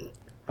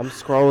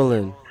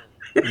scrolling.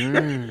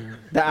 The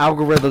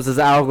algorithms is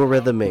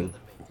algorithming.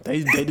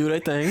 They do their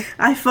thing.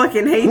 I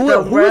fucking hate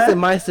them, Who is it?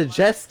 My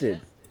suggested.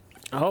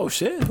 Oh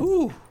shit!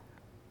 Who?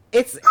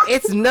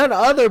 It's none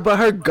other but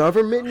her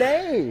government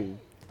name.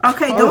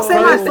 Okay, don't say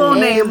my full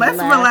name. Let's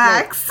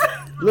relax.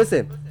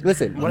 Listen.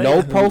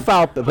 No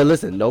profile, but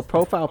listen, no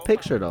profile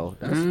picture though.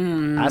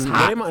 That's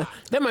hot.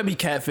 They might be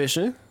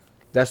catfishing.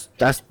 That's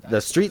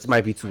the streets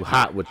might be too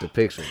hot with the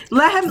picture.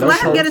 Let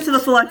him get into the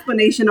full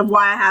explanation of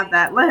why I have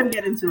that. Let him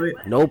get into it.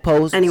 No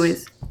posts.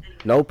 Anyways,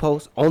 no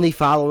posts. Only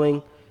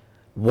following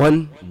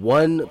one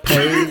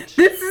page.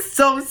 This is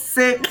so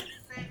sick.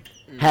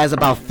 Has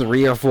about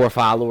 3 or 4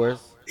 followers.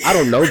 I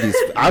don't know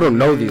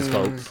these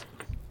folks.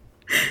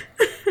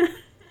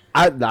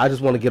 I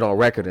just want to get on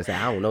record and say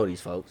I don't know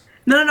these folks.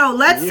 No.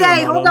 Let's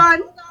say, hold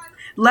on.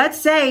 Let's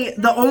say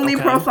the only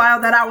profile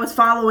that I was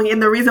following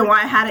and the reason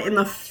why I had it in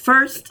the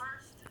first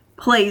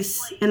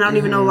place, and I don't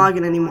even know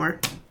login anymore.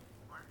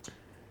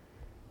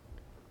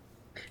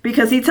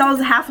 Because he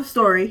tells half a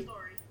story.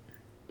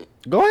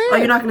 Go ahead. Oh,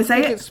 you're not going to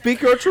say it?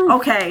 Speak your truth.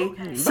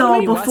 Okay. So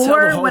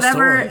before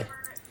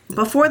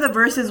the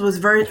verses was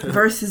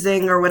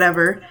versing or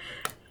whatever,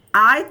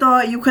 I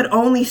thought you could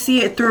only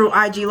see it through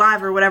IG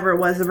Live or whatever it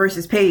was, the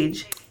verses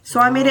page. So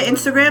I made an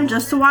Instagram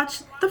just to watch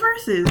the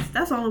verses.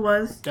 That's all it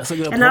was. That's a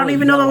good and point. I don't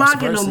even know the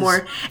login no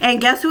more. And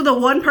guess who the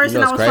one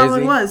person I was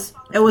following was?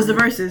 It was the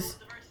verses.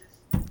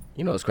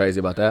 You know what's crazy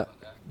about that?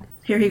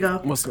 Here he go.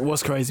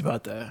 What's crazy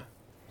about that?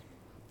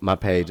 My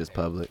page is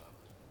public.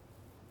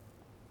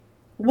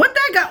 What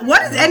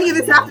does any of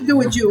this have to do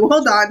with you?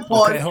 Hold on,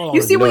 pause. Okay, hold on.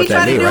 You see what he's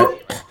trying to do?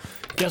 Right?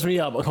 Catch me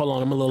up. Hold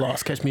on, I'm a little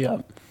lost. Catch me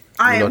up.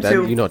 I am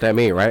too. You know what that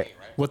mean, right?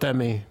 What that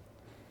mean?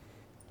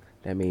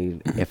 That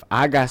mean if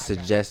I got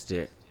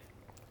suggested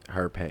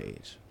her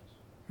page,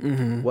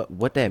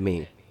 what that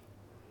mean?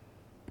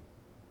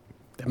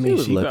 That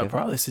means she looking.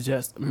 probably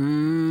suggest. She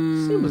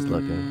was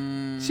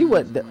looking. She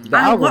what the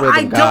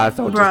algorithm guys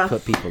don't just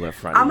put people in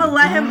front of you. I'm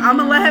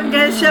gonna let him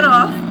get his shit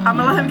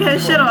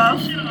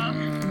off.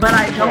 But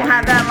I don't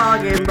have that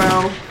login,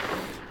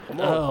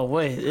 bro. Oh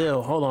wait,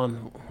 ew, hold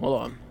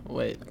on.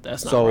 Wait,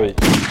 that's not So, right.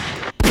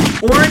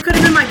 Or it could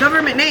have been my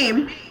government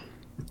name.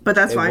 But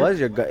that's fine.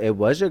 It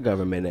was your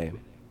government name.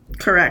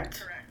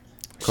 Correct.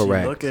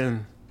 Correct. She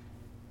looking.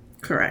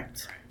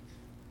 Correct.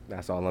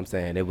 That's all I'm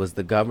saying. It was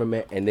the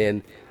government, and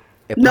then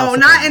no,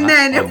 not and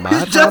then it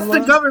was just the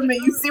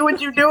government. You see what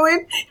you're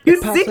doing?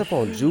 You pops up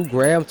on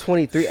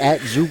JewGram23 at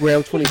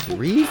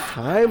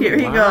JewGram23. Here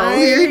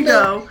you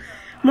go.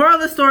 Moral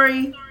of the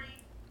story: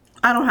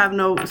 I don't have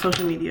no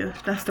social media.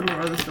 That's the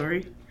moral of the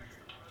story.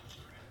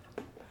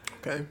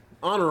 Okay,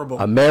 honorable.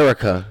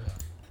 America,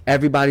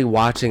 everybody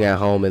watching at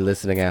home and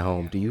listening at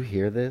home, do you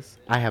hear this?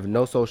 I have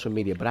no social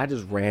media, but I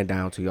just ran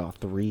down to y'all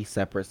 3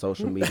 separate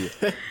social media.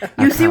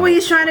 You see what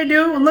he's trying to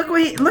do? Look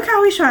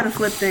how he's trying to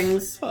flip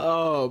things.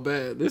 Oh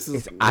man, this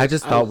is. I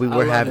just thought we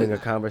were having a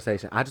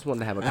conversation. I just wanted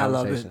to have a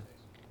conversation.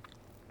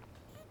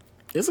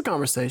 It's a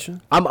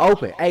conversation. I'm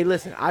open. Hey,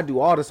 listen, I do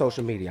all the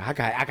social media. I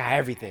got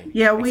everything.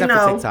 Yeah, we except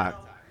know. For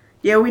TikTok.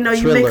 Yeah, we know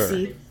Triller. you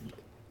mixy.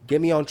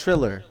 Get me on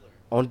Triller,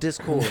 on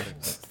Discord,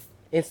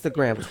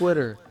 Instagram,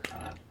 Twitter.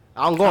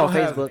 I'll go on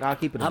Facebook. I'll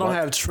keep it. I don't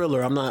have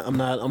Triller. I'm not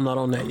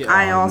on that yet.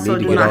 I also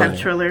do not have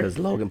Triller. Because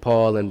Logan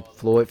Paul and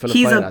Floyd for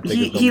the fight.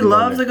 He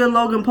loves a good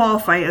Logan Paul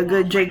fight, a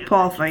good Jake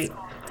Paul fight.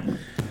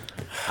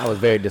 I was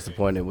very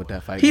disappointed with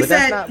that fight. He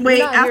said,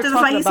 after the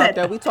fight, he said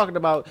that. We talking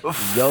about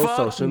your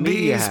social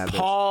media these habits.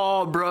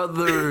 Paul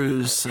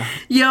brothers.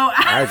 Yo,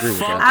 I agree with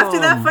that. After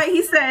that fight,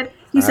 he said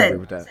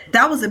that.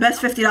 that was the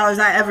best $50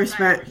 I ever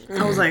spent.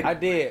 I was like, I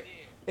did.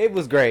 It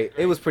was great.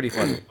 It was pretty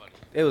funny.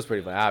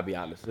 I'll be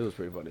honest. It was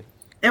pretty funny.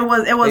 It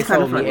was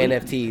kind of funny. They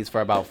sold me NFTs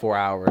for about 4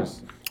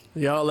 hours.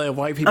 Y'all let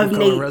white people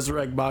come and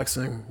resurrect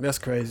boxing. That's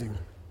crazy.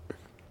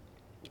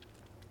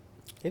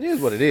 It is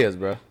what it is,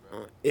 bro.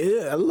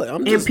 Yeah,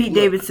 I'm just, and Pete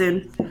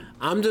Davidson.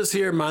 I'm just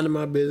here minding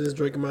my business,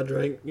 drinking my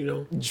drink,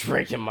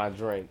 Drinking my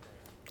drink.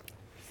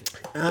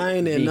 I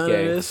ain't in none of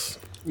this.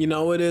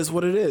 It is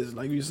what it is,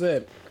 like you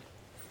said.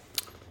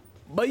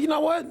 But you know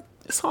what?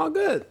 It's all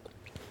good.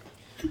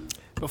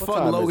 But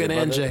fuck Logan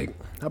and Jake.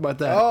 How about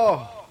that?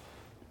 Oh,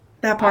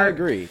 that part. I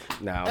agree.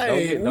 Now,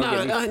 hey, no.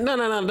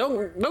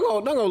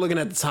 Don't go looking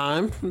at the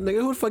time, nigga.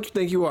 Who the fuck you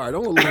think you are?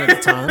 Don't go looking at the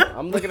time.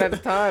 I'm looking at the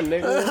time,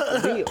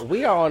 nigga.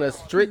 We are on a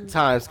strict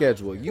time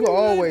schedule. You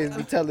always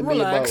be telling me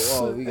about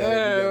we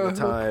got the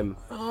time.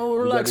 Oh,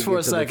 relax for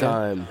a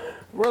second.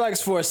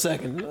 Relax for a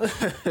second.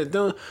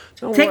 Don't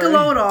take worry. a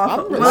load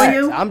off. Will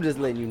you? I'm just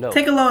letting you know.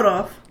 Take a load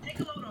off.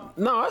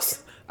 No,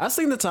 I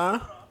seen the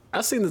time.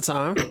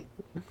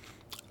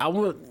 I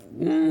would.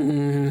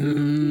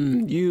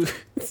 You.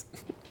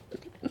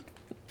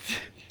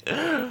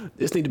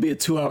 This need to be a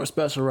 2-hour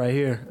special right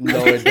here.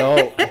 No, it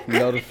don't.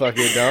 No, the fuck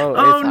it don't.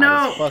 Oh It's hot as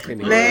no, fucking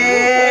here.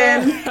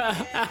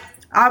 man!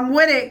 I'm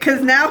with it because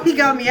now he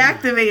got me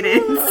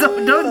activated.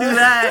 So don't do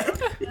that.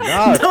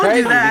 No, it's Don't do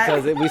crazy that.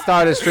 because we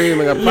started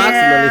streaming approximately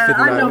Yeah,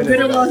 59 I know minutes good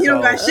and ago. well he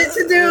don't got so shit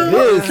to do.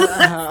 This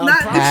Not do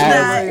has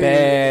that.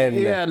 been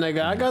Yeah,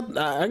 nigga, I got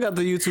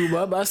the YouTube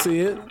up. I see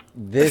it.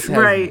 this has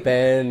Right.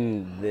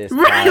 been this.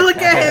 Right, look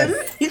at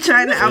podcast. him. He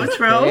trying to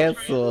outro.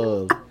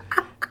 Canceled.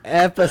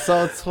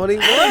 Episode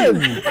 21.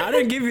 I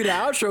didn't give you the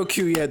outro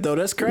cue yet, though.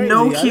 That's crazy.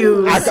 No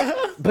cues.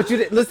 But you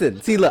didn't listen.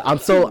 See, look, I'm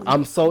so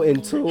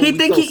in tune. He We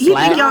think so he think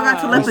slack. y'all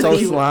got We so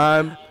telepathy.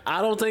 slime.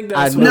 I don't think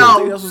I that's. know. I don't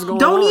think that's what's No, going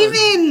don't on.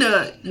 even.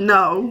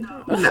 No.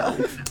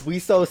 We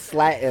so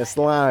slack and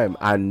slime.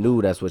 I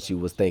knew that's what you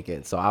was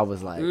thinking. So I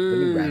was like, let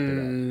me wrap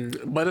it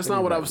up. But it's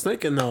not what I was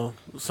thinking though.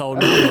 So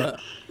now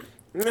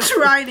what?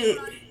 Tried it.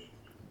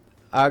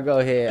 I'll go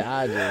ahead.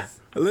 I just.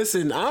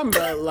 Listen, I'm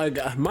like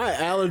my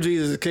allergies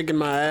is kicking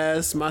my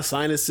ass. My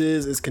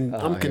sinuses is I'm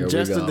here we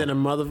congested go. than a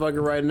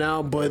motherfucker right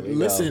now. But we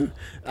listen,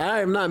 I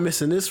am not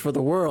missing this for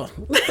the world.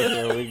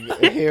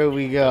 Here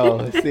we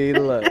go. See,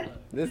 look.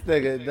 This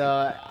nigga,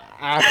 dog.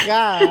 I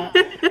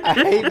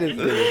hate this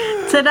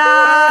nigga.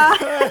 Ta-da!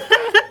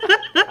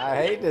 I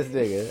hate this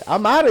nigga.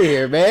 I'm out of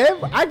here, man.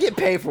 I get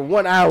paid for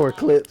 1 hour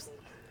clips.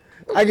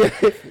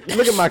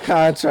 Look at my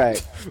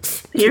contract.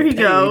 Here we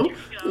go.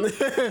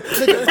 Look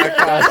at my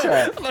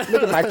contract.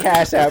 Look at my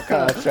Cash App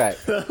contract.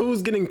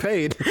 Who's getting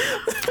paid?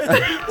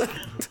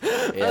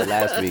 Yeah,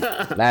 last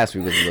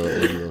week was a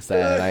little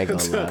sad. I ain't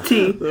gonna lie.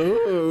 T.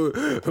 Ooh,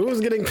 who's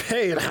getting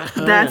paid?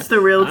 That's the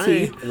real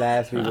T.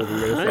 Last week was a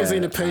little sad. I ain't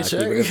seen a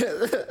paycheck.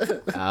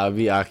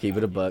 I'll keep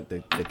it a buck.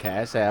 The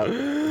Cash App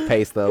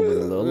pay stub was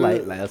a little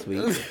light last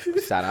week.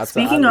 Shout out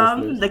Speaking to our of,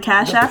 listeners. the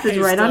Cash App is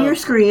right on your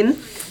screen.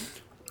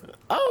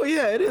 Oh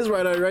yeah, it is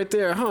right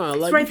there, huh?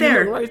 Like right if you look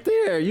there. right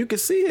there. You can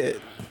see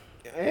it.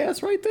 Yeah,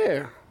 it's right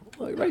there.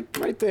 Like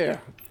right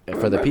there. And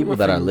for the people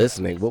that are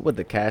listening, what would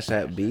the Cash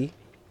App be?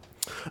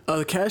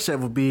 The Cash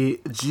App would be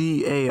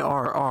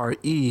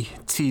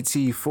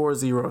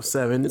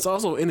GARRETT407. It's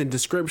also in the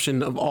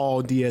description of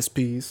all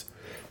DSPs,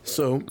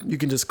 so you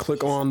can just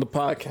click on the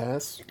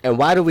podcast And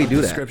why do we do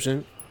that?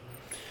 description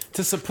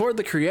to support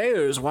the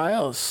creators. Why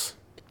else?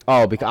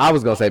 Oh, because I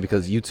was gonna say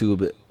because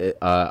YouTube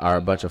are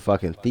a bunch of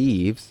fucking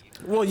thieves.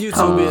 Well,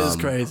 YouTube is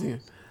crazy.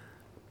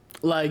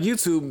 Like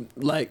YouTube,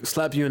 like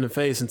slap you in the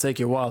face and take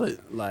your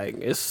wallet. Like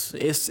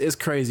it's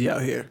crazy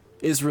out here.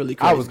 It's really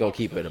crazy. I was gonna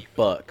keep it a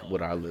buck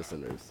with our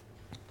listeners.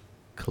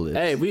 Clips.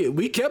 Hey,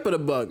 we kept it a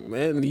buck,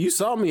 man. You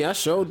saw me. I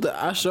showed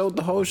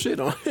the whole shit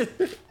on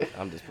it.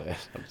 I'm just playing.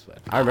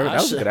 I remember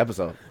that was a good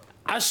episode.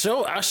 I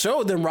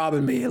showed them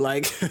robbing me.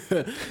 Like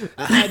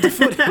I had the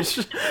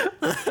footage.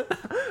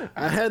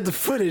 I had the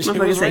footage. It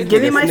Motherfucker was said, right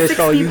 "Give me there. my This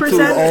on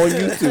 60%."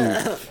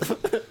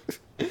 YouTube.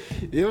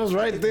 It was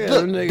right there.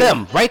 Look, nigga.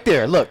 them right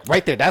there. Look,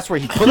 right there. That's where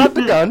he pulled out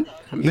the gun.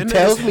 He Then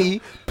tells there's- me,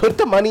 put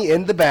the money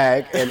in the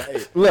bag. And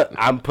look,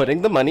 I'm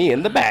putting the money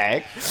in the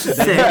bag.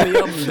 They held me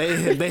up,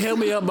 they held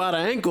me up by the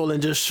ankle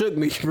and just shook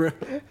me, bro.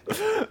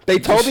 They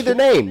told me the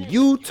name.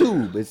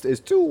 YouTube.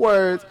 It's 2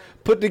 words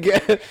put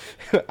together.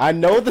 I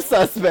know the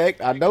suspect.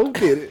 I know who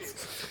did it.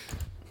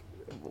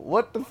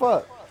 What the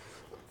fuck?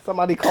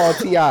 Somebody called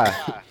T.I.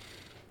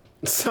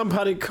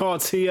 Somebody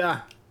called T.I.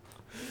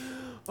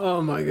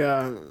 Oh my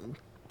god.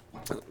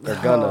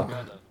 They're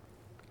gonna.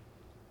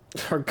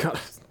 Or God.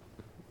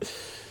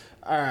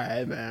 All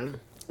right, man.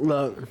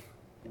 Look,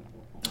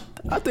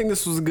 I think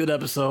this was a good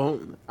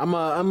episode. I'm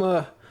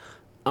gonna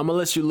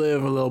let you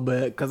live a little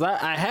bit because I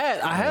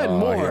had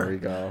more. Here we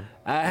go.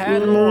 I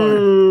had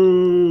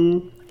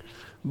more.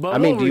 But I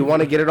mean, do you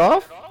want to get it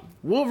off?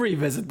 We'll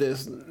revisit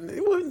this.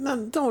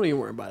 Don't even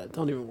worry about it.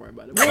 We'll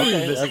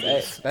revisit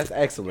this. That's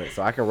excellent.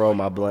 So I can roll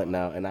my blunt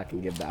now, and I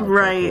can give the outro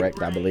Right.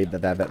 correct. I believe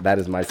that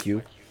is my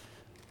cue,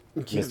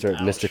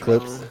 Mr.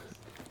 Clips.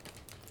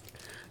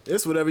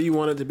 It's whatever you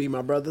want it to be,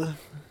 my brother.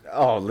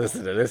 Oh,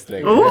 listen to this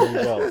thing. Ooh. Here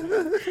we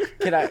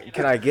go.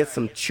 Can I get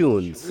some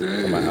tunes for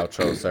my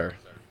outro, sir?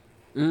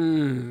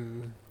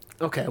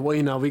 Okay,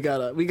 well we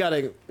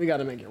gotta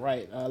make it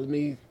right. Let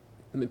me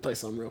play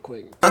something real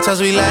quick.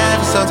 Sometimes we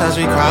laugh, sometimes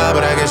we cry,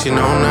 but I guess you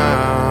know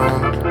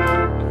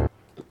now.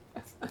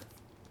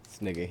 This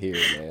nigga here,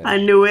 man. I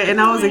knew it, and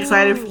I was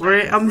excited for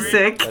it. I'm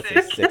sick. That's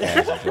a sick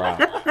ass drop.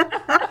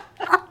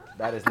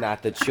 That is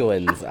not the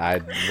tunes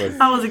I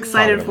was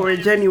excited for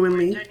it,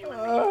 genuinely.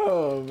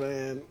 Oh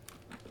man,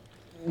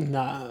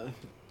 nah,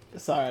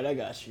 it's all right. I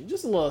got you.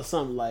 Just a little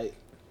something light.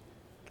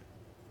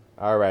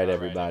 All right,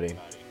 everybody.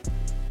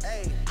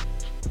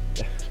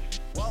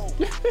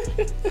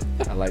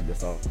 I like this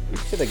song. We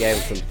should have gave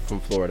him some from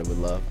Florida with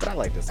love, but I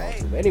like this song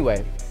too.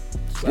 Anyway,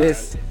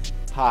 this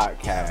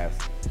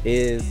podcast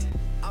is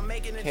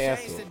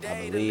canceled.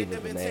 I believe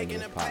is the name of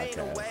this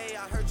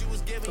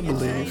podcast. I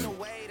believe.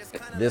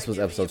 This was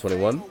episode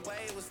 21.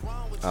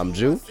 I'm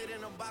Jew.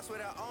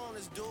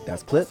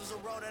 That's Clips.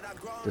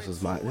 This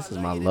is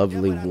my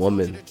lovely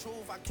woman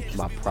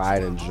my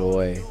pride and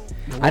joy.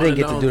 I didn't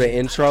get to do the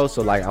intro,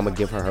 so like I'm gonna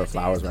give her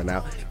flowers right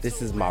now.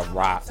 This is my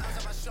rock.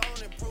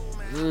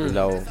 You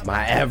know,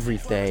 my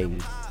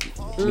everything.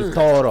 Mi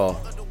todo.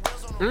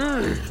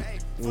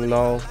 You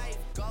know.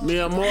 Mi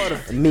amor.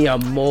 Mi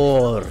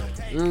amor.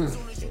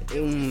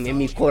 En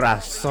mi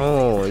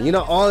corazón. You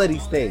know, all of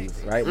these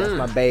things, right? That's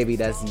my baby.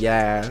 That's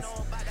Yaz.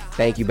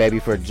 Thank you, baby,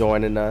 for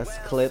joining us.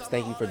 Clips,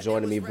 thank you for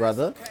joining me,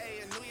 brother.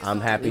 I'm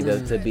happy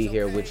to be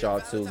here with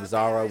y'all too.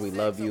 Zara, we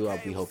love you.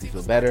 We hope you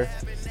feel better.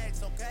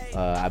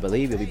 I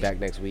believe you'll be back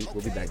next week.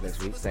 We'll be back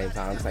next week. Same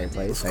time, same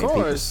place, same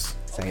people,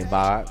 same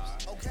vibes.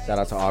 Shout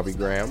out to Aubrey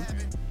Graham,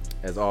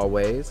 as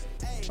always.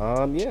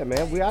 Yeah,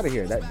 man, we out of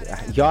here.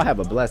 Y'all have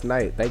a blessed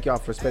night. Thank y'all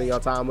for spending y'all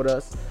time with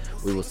us.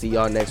 We will see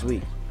y'all next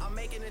week.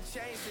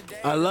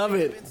 I love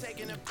it.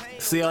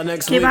 See y'all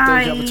next week. Bye.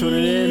 Thank y'all for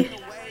tuning in.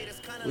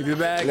 We'll be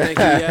back. Thank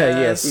you. Yes.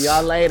 Yeah, see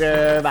y'all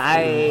later.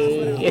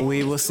 Bye.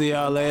 We will see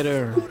y'all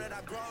later.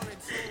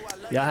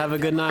 Y'all have a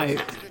good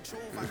night.